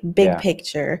bigger, like big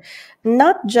picture,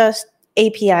 not just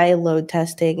API load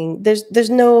testing. There's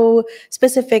no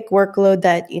specific workload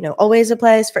that always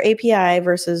applies for API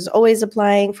versus always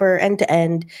applying for end to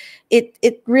end.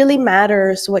 It really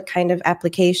matters what kind of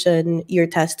application you're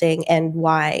testing and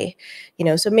why.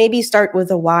 So maybe start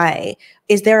with a why.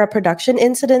 Is there a production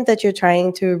incident that you're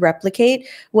trying to replicate?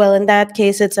 Well, in that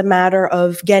case, it's a matter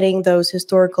of getting those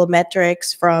historical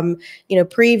metrics from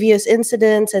previous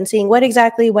incidents and seeing what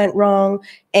exactly went wrong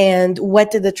and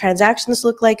what did the transactions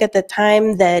look like at the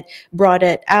time that brought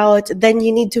it out. Then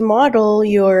you need to model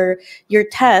your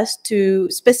test to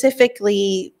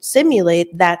specifically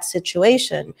simulate that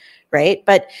situation, right?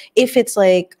 But if it's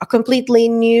like a completely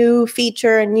new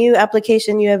feature, a new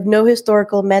application, you have no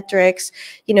historical metrics,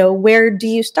 where do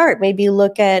you start? Maybe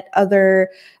look at other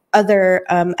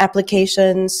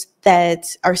applications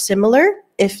that are similar.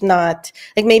 If not,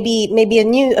 like maybe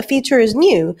a feature is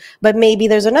new, but maybe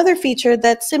there's another feature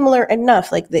that's similar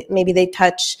enough, like maybe they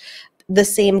touch the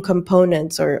same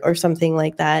components or something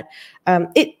like that.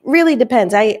 It really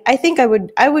depends. I think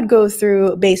I would go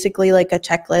through basically like a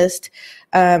checklist,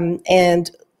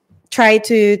 and try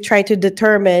to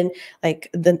determine like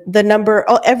the number,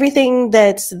 everything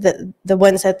that's the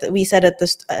ones that we said at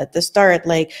the start,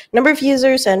 like number of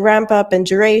users and ramp up and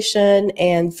duration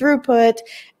and throughput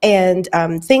and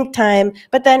think time,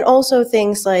 but then also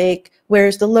things like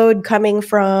where's the load coming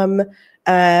from,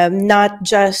 not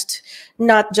just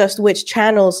which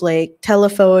channels, like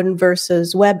telephone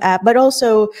versus web app, but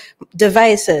also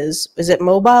devices. Is it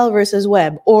mobile versus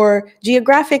web, or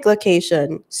geographic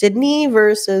location, Sydney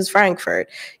versus Frankfurt?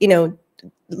 You know,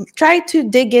 try to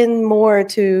dig in more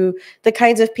to the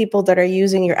kinds of people that are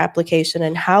using your application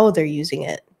and how they're using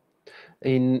it.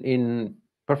 In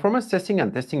performance testing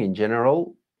and testing in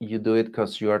general, you do it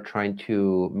because you are trying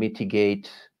to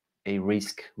mitigate a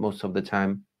risk most of the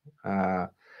time,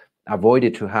 avoid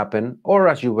it to happen, or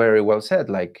as you very well said,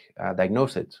 like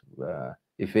diagnose it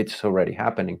if it's already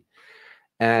happening.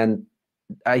 And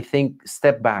I think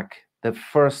step back, the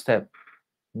first step,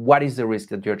 what is the risk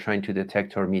that you're trying to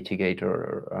detect or mitigate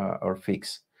or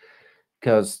fix?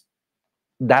 Because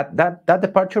that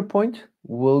departure point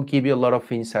will give you a lot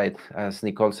of insight, as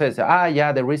Nicole says.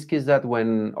 Yeah, the risk is that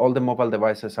when all the mobile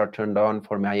devices are turned on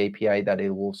for my API, that it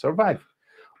will survive.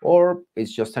 Or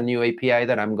it's just a new API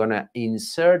that I'm gonna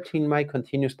insert in my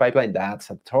continuous pipeline.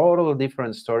 That's a total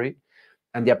different story.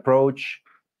 And the approach,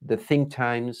 the think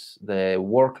times, the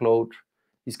workload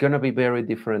is gonna be very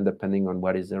different depending on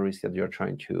what is the risk that you're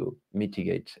trying to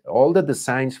mitigate. All the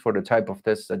designs for the type of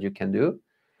tests that you can do,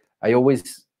 I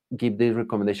always give this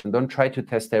recommendation: don't try to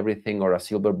test everything or a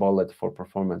silver bullet for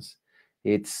performance.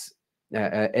 It's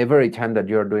every time that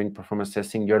you're doing performance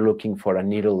testing, you're looking for a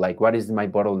needle, like what is my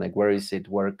bottleneck, where is it,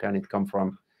 where can it come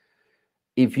from?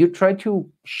 If you try to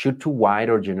shoot too wide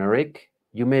or generic,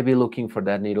 you may be looking for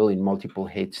that needle in multiple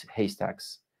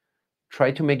haystacks.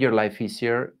 Try to make your life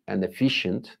easier and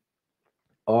efficient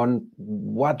on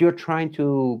what you're trying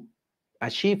to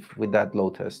achieve with that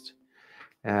load test.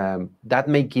 That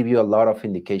may give you a lot of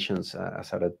indications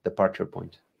as a departure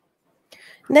point.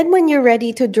 Then when you're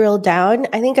ready to drill down,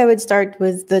 I think I would start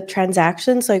with the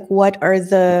transactions, like what are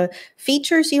the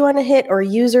features you want to hit or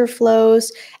user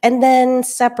flows, and then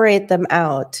separate them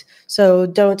out. So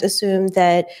don't assume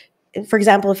that, for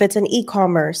example, if it's an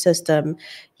e-commerce system,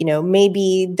 you know,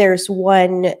 maybe there's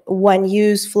one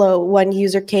use flow, one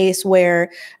user case where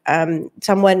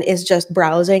someone is just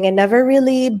browsing and never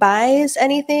really buys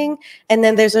anything, and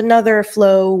then there's another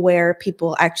flow where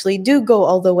people actually do go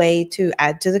all the way to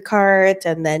add to the cart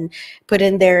and then put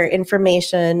in their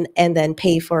information and then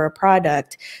pay for a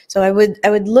product. So I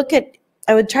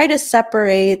would try to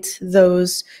separate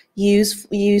those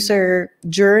user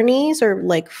journeys or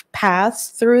like paths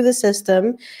through the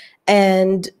system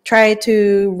and try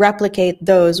to replicate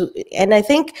those. And I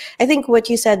think what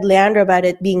you said, Leandro, about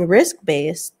it being risk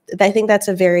based, I think that's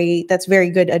very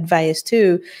good advice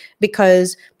too,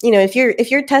 because you know, if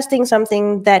you're testing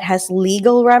something that has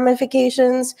legal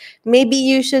ramifications, maybe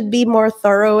you should be more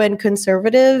thorough and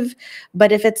conservative.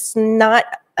 But if it's not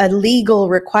a legal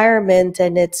requirement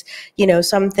and it's, you know,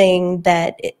 something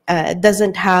that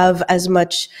doesn't have as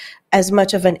much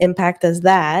of an impact as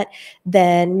that,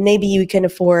 then maybe you can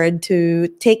afford to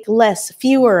take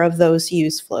fewer of those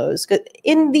use flows. 'Cause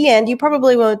in the end, you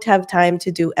probably won't have time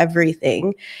to do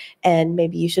everything, and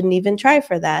maybe you shouldn't even try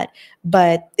for that.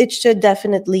 But it should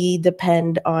definitely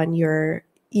depend on your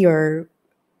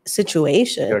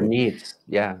situation. Your needs,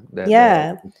 yeah.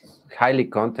 Yeah. Highly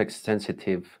context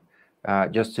sensitive.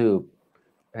 Just to,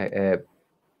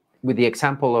 with the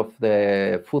example of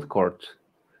the food court,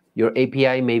 your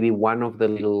API may be one of the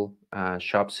little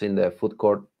shops in the food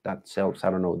court that sells,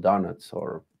 I don't know, donuts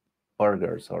or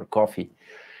burgers or coffee.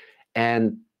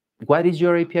 And what is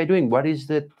your API doing? What is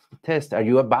the test? Are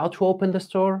you about to open the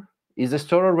store? Is the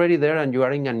store already there and you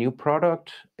are in a new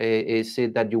product? Is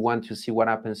it that you want to see what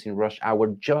happens in rush hour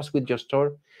just with your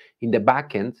store? In the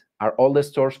back end, are all the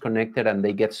stores connected and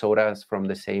they get sodas from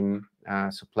the same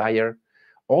supplier?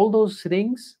 All those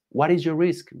things, what is your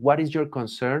risk? What is your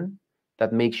concern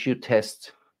that makes you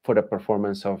test for the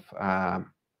performance of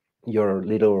your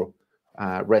little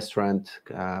restaurant,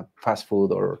 fast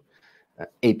food, or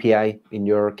API in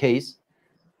your case?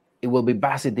 It will be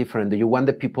vastly different. Do you want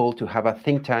the people to have a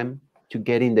think time to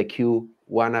get in the queue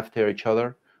one after each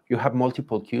other? You have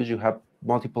multiple queues, you have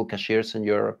multiple cashiers in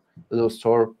your little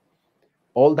store.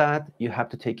 All that you have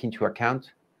to take into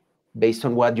account based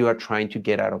on what you are trying to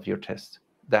get out of your test.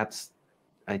 That's,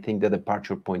 I think, the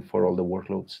departure point for all the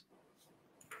workloads.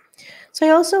 So I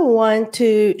also want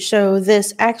to show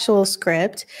this actual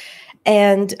script.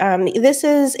 And this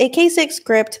is a K6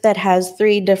 script that has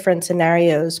 3 different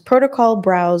scenarios: protocol,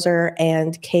 browser,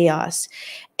 and chaos.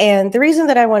 And the reason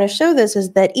that I want to show this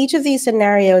is that each of these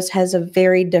scenarios has a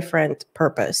very different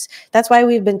purpose. That's why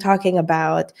we've been talking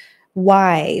about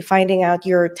why, finding out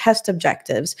your test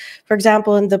objectives. For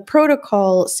example, in the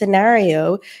protocol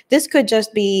scenario, this could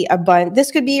just be this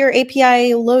could be your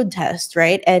API load test,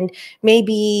 right? And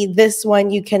maybe this one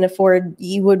you can afford,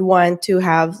 you would want to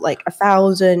have like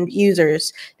 1,000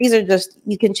 users. These are just,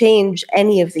 you can change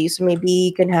any of these. So maybe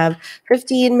you can have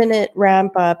 15-minute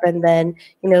ramp up and then,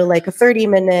 like a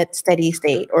 30-minute steady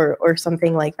state or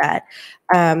something like that.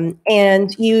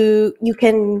 And you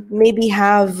can maybe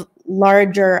have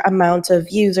larger amounts of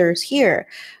users here.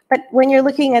 But when you're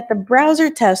looking at the browser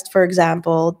test, for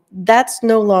example, that's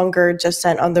no longer just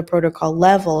sent on the protocol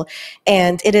level,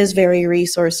 and it is very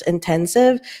resource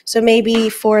intensive. So maybe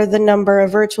for the number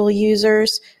of virtual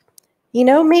users,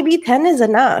 maybe 10 is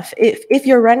enough. If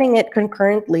you're running it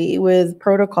concurrently with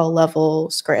protocol level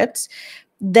scripts,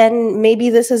 then maybe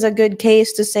this is a good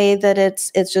case to say that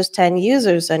it's just 10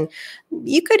 users. And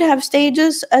you could have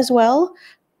stages as well.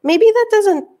 Maybe that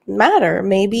doesn't matter.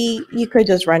 Maybe you could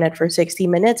just run it for 60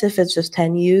 minutes if it's just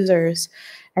 10 users.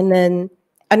 And then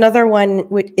another one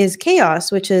is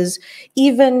chaos, which is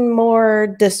even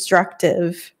more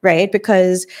destructive, right?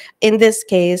 Because in this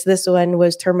case, this one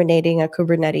was terminating a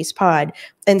Kubernetes pod.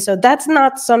 And so that's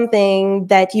not something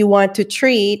that you want to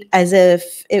treat as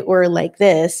if it were like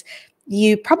this.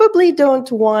 You probably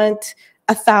don't want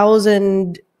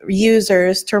 1,000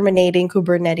 users terminating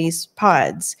Kubernetes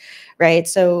pods, right?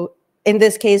 So in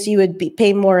this case, you would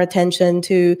pay more attention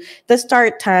to the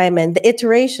start time and the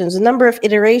iterations. The number of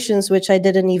iterations, which I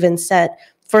didn't even set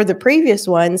for the previous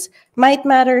ones, might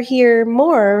matter here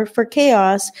more for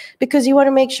chaos because you want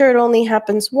to make sure it only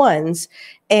happens once.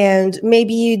 And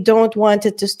maybe you don't want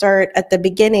it to start at the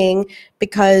beginning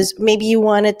because maybe you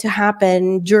want it to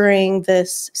happen during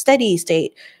this steady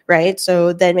state, right?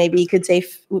 So then maybe you could say,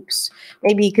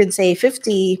 maybe you could say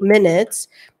 50 minutes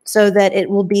so that it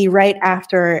will be right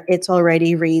after it's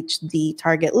already reached the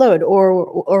target load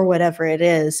or whatever it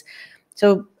is.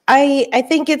 So I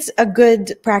think it's a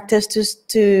good practice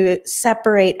to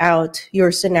separate out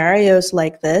your scenarios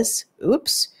like this.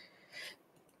 Oops.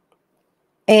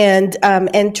 And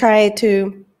try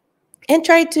to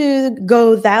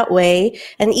go that way.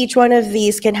 And each one of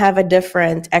these can have a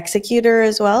different executor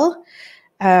as well.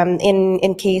 In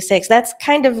K6, that's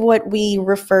kind of what we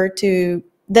refer to.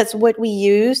 That's what we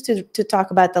use to talk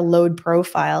about the load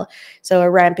profile. So a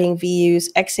ramping VU's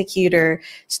executor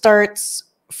starts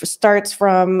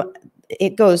from,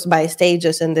 it goes by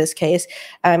stages in this case.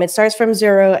 It starts from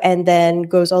 0 and then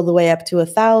goes all the way up to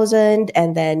 1,000,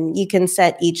 and then you can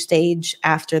set each stage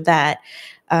after that.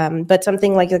 But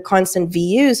something like the constant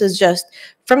VUs is just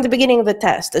from the beginning of the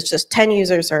test. It's just 10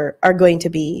 users are going to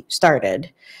be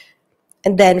started.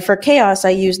 And then for chaos, I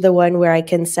use the one where I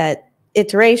can set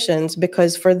iterations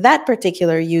because for that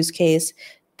particular use case,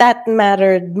 that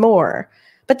mattered more.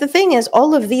 But the thing is,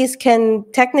 all of these can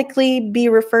technically be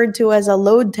referred to as a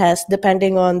load test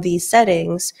depending on the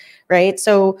settings, right?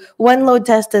 So one load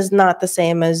test is not the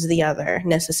same as the other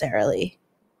necessarily.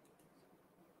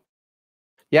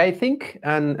 Yeah, I think,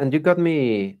 and you got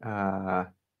me,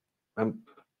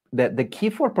 the key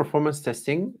for performance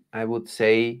testing, I would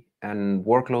say, and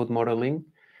workload modeling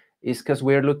is because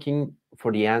we're looking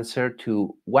for the answer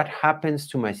to what happens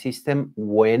to my system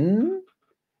when,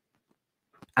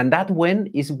 and that when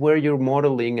is where your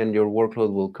modeling and your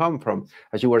workload will come from.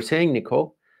 As you were saying,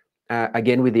 Nicole,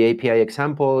 again, with the API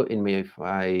example in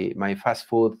my fast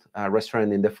food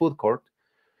restaurant in the food court,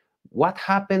 what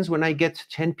happens when I get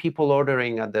 10 people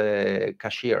ordering at the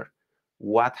cashier?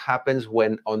 What happens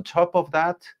when on top of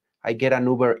that, I get an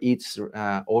Uber Eats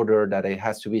order that it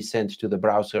has to be sent to the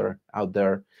browser out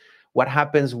there? What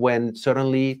happens when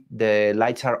suddenly the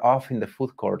lights are off in the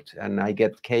food court and I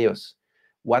get chaos?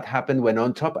 What happened when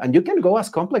on top, and you can go as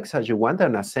complex as you want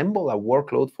and assemble a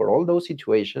workload for all those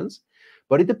situations,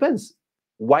 but it depends.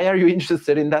 Why are you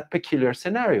interested in that peculiar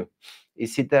scenario?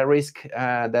 Is it a risk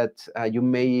that you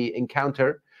may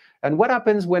encounter? And what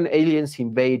happens when aliens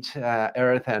invade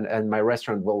Earth and my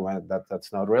restaurant? Well,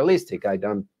 that's not realistic. I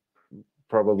don't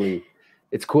probably,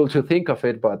 it's cool to think of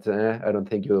it, but I don't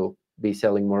think you'll be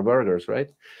selling more burgers, right?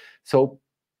 So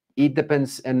it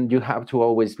depends, and you have to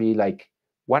always be like,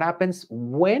 what happens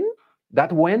when?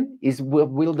 That when is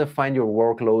will define your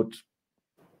workload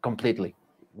completely,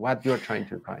 what you're trying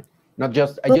to find. Not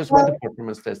just, I just want to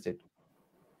performance test it.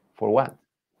 For what?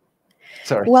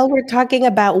 Sorry. While we're talking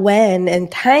about when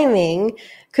and timing,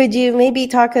 could you maybe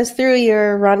talk us through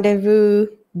your rendezvous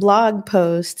blog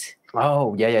post?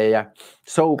 Oh, yeah, yeah, yeah.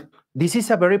 So this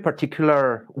is a very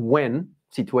particular when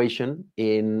situation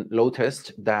in load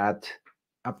test that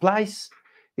applies.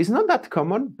 It's not that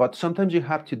common, but sometimes you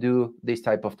have to do this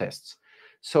type of tests.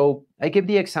 So I give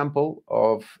the example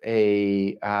of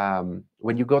a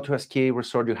when you go to a ski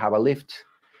resort, you have a lift,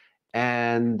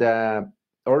 and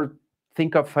or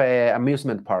think of a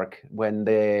amusement park when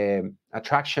the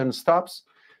attraction stops,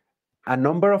 a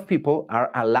number of people are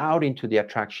allowed into the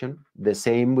attraction. The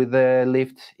same with the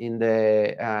lift in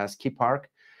the ski park.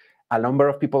 A number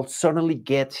of people suddenly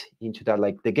get into that,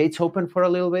 like the gates open for a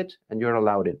little bit and you're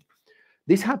allowed in.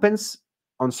 This happens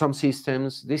on some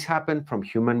systems. This happens from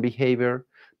human behavior.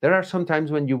 There are some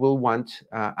times when you will want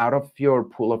out of your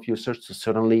pool of users to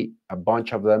suddenly a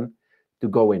bunch of them to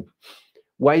go in.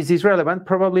 Why is this relevant?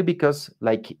 Probably because,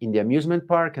 like in the amusement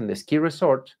park and the ski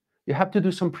resort, you have to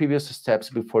do some previous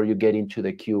steps before you get into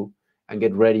the queue and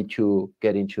get ready to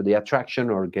get into the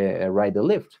attraction or ride the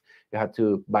lift. You have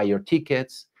to buy your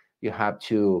tickets. You have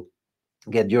to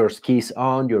get your skis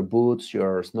on, your boots,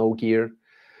 your snow gear.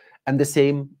 And the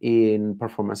same in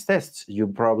performance tests. You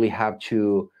probably have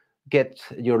to get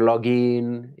your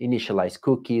login, initialize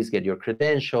cookies, get your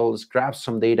credentials, grab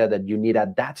some data that you need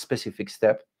at that specific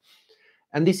step.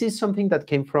 And this is something that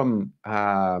came from,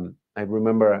 I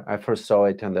remember I first saw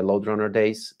it on the load runner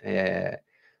days.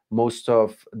 Most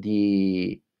of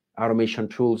the automation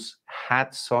tools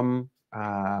had some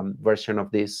version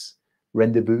of this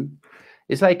rendezvous.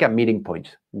 It's like a meeting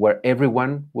point where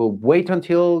everyone will wait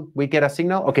until we get a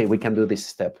signal. Okay, we can do this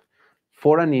step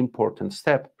for an important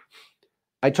step.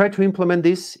 I tried to implement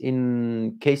this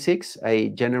in K6.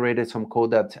 I generated some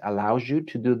code that allows you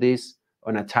to do this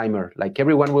on a timer. Like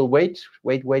everyone will wait.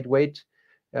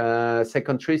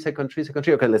 Second three, second three, second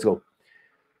three. Okay, let's go.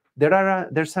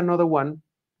 There's another one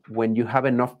when you have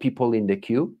enough people in the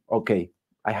queue. Okay,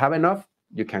 I have enough,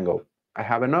 you can go. I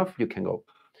have enough, you can go.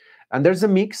 And there's a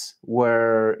mix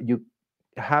where you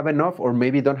have enough or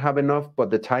maybe don't have enough, but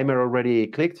the timer already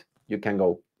clicked, you can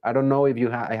go. I don't know if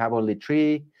I have only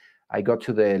 3. I got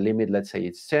to the limit, let's say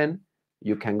it's 10.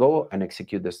 You can go and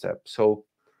execute the step. So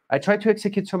I tried to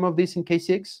execute some of this in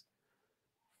K6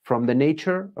 from the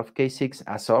nature of K6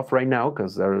 as of right now,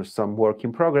 because there's some work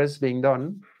in progress being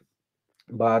done.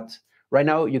 But right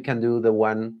now you can do the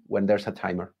one when there's a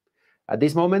timer. At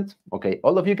this moment, okay,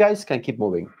 all of you guys can keep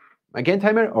moving. Again,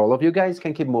 timer, all of you guys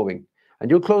can keep moving.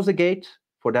 And you'll close the gate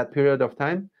for that period of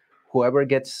time. Whoever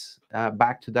gets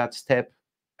back to that step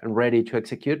and ready to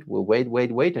execute will wait,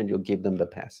 and you'll give them the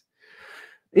pass.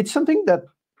 It's something that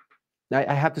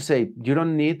I have to say, you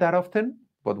don't need that often,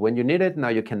 but when you need it, now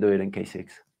you can do it in K6.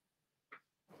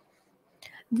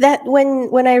 That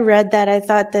when I read that, I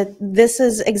thought that this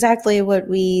is exactly what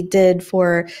we did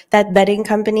for that betting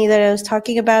company that I was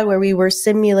talking about, where we were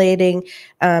simulating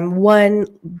one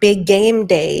big game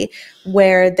day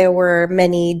where there were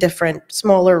many different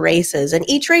smaller races, and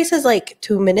each race is like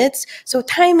 2 minutes. So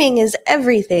timing is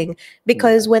everything,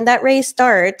 because when that race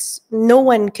starts, no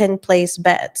one can place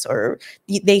bets, or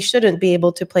they shouldn't be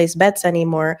able to place bets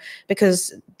anymore,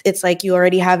 because it's like you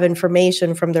already have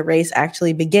information from the race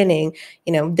actually beginning.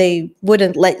 They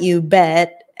wouldn't let you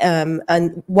bet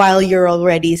while you're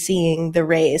already seeing the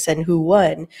race and who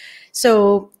won.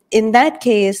 So in that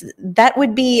case, that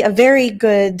would be a very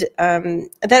good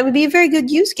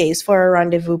use case for a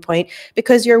rendezvous point,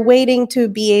 because you're waiting to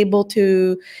be able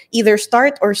to either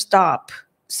start or stop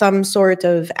some sort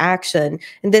of action.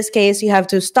 In this case, you have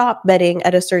to stop betting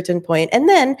at a certain point. And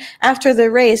then after the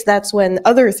race, that's when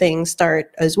other things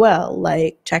start as well,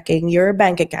 like checking your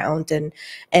bank account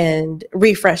and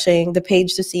refreshing the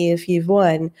page to see if you've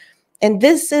won. And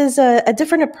this is a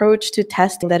different approach to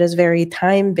testing that is very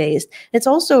time-based. It's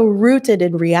also rooted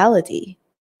in reality.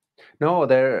 No,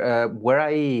 where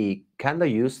I kind of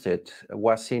used it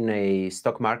was in a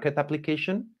stock market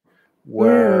application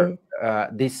where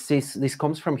this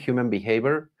comes from human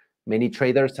behavior. Many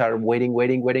traders are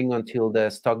waiting until the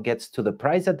stock gets to the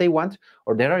price that they want,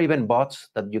 or there are even bots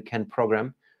that you can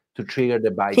program to trigger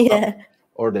the buy stop Yeah.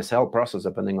 or the sell process,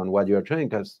 depending on what you're doing.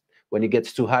 Because when it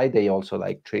gets too high, they also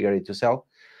like trigger it to sell.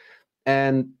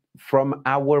 And from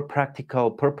our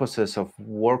practical purposes of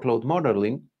workload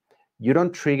modeling, you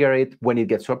don't trigger it when it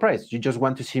gets to a price. You just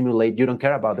want to simulate, you don't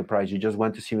care about the price. You just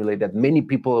want to simulate that many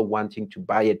people are wanting to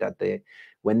buy it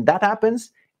when that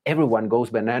happens, everyone goes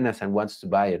bananas and wants to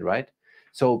buy it, right?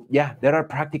 So yeah, there are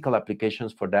practical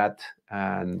applications for that.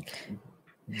 And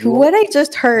what I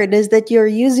just heard is that you're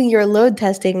using your load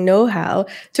testing know-how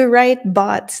to write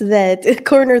bots that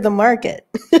corner the market.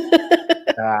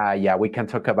 Yeah, we can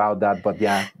talk about that, but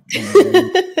yeah,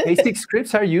 basic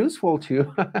scripts are useful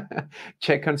to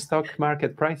check on stock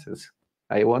market prices.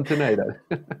 I want to know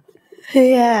that.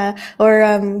 Yeah,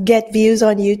 or get views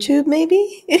on YouTube,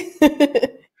 maybe.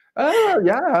 Oh,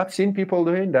 yeah, I've seen people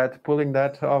doing that, pulling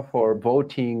that off, or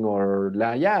voting, or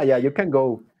yeah, you can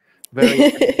go very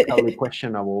ethically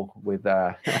questionable with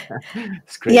Yeah,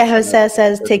 scripts. Jose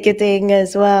says ticketing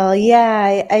as well.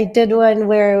 Yeah, I did one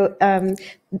where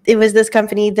it was this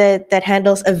company that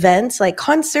handles events like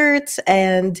concerts,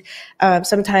 and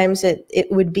sometimes it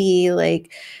would be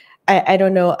like, I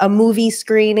don't know, a movie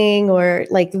screening or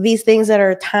like these things that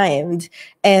are timed,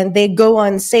 and they go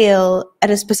on sale at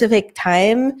a specific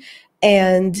time.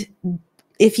 And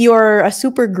if you're a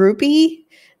super groupie,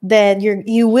 then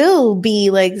you will be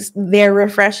like there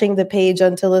refreshing the page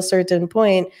until a certain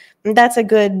point. And that's a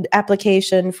good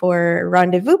application for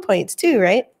rendezvous points too,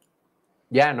 right?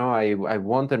 Yeah, no, I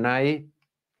won't deny.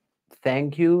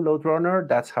 Thank you, Load Runner.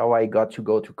 That's how I got to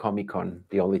go to Comic Con,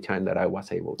 the only time that I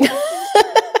was able to.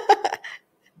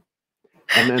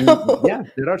 And then, yeah,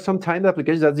 there are some timed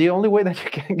applications. That's the only way that you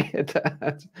can get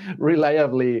that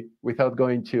reliably without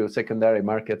going to secondary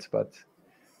markets. But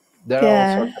there are all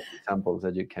Yeah. sorts of examples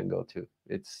that you can go to.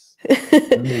 It's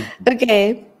amazing.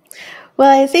 Okay.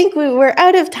 Well, I think we're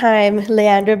out of time,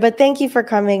 Leandro, but thank you for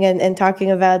coming and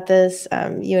talking about this.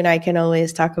 You and I can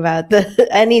always talk about It's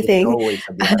anything. always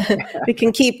a blast. We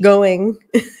can keep going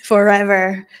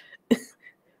forever.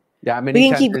 Yeah, many We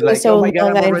can times keep it's going like, oh so my God,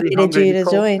 long. I'm I already invited hungry, you to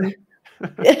Nicole. join.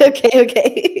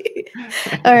 Okay.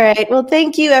 All right. Well,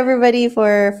 thank you everybody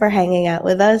for hanging out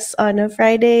with us on a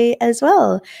Friday as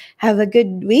well. Have a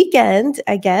good weekend,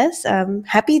 I guess.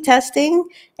 Happy testing,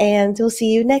 and we'll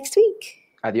see you next week.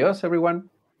 Adios, everyone.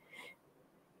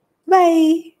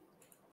 Bye.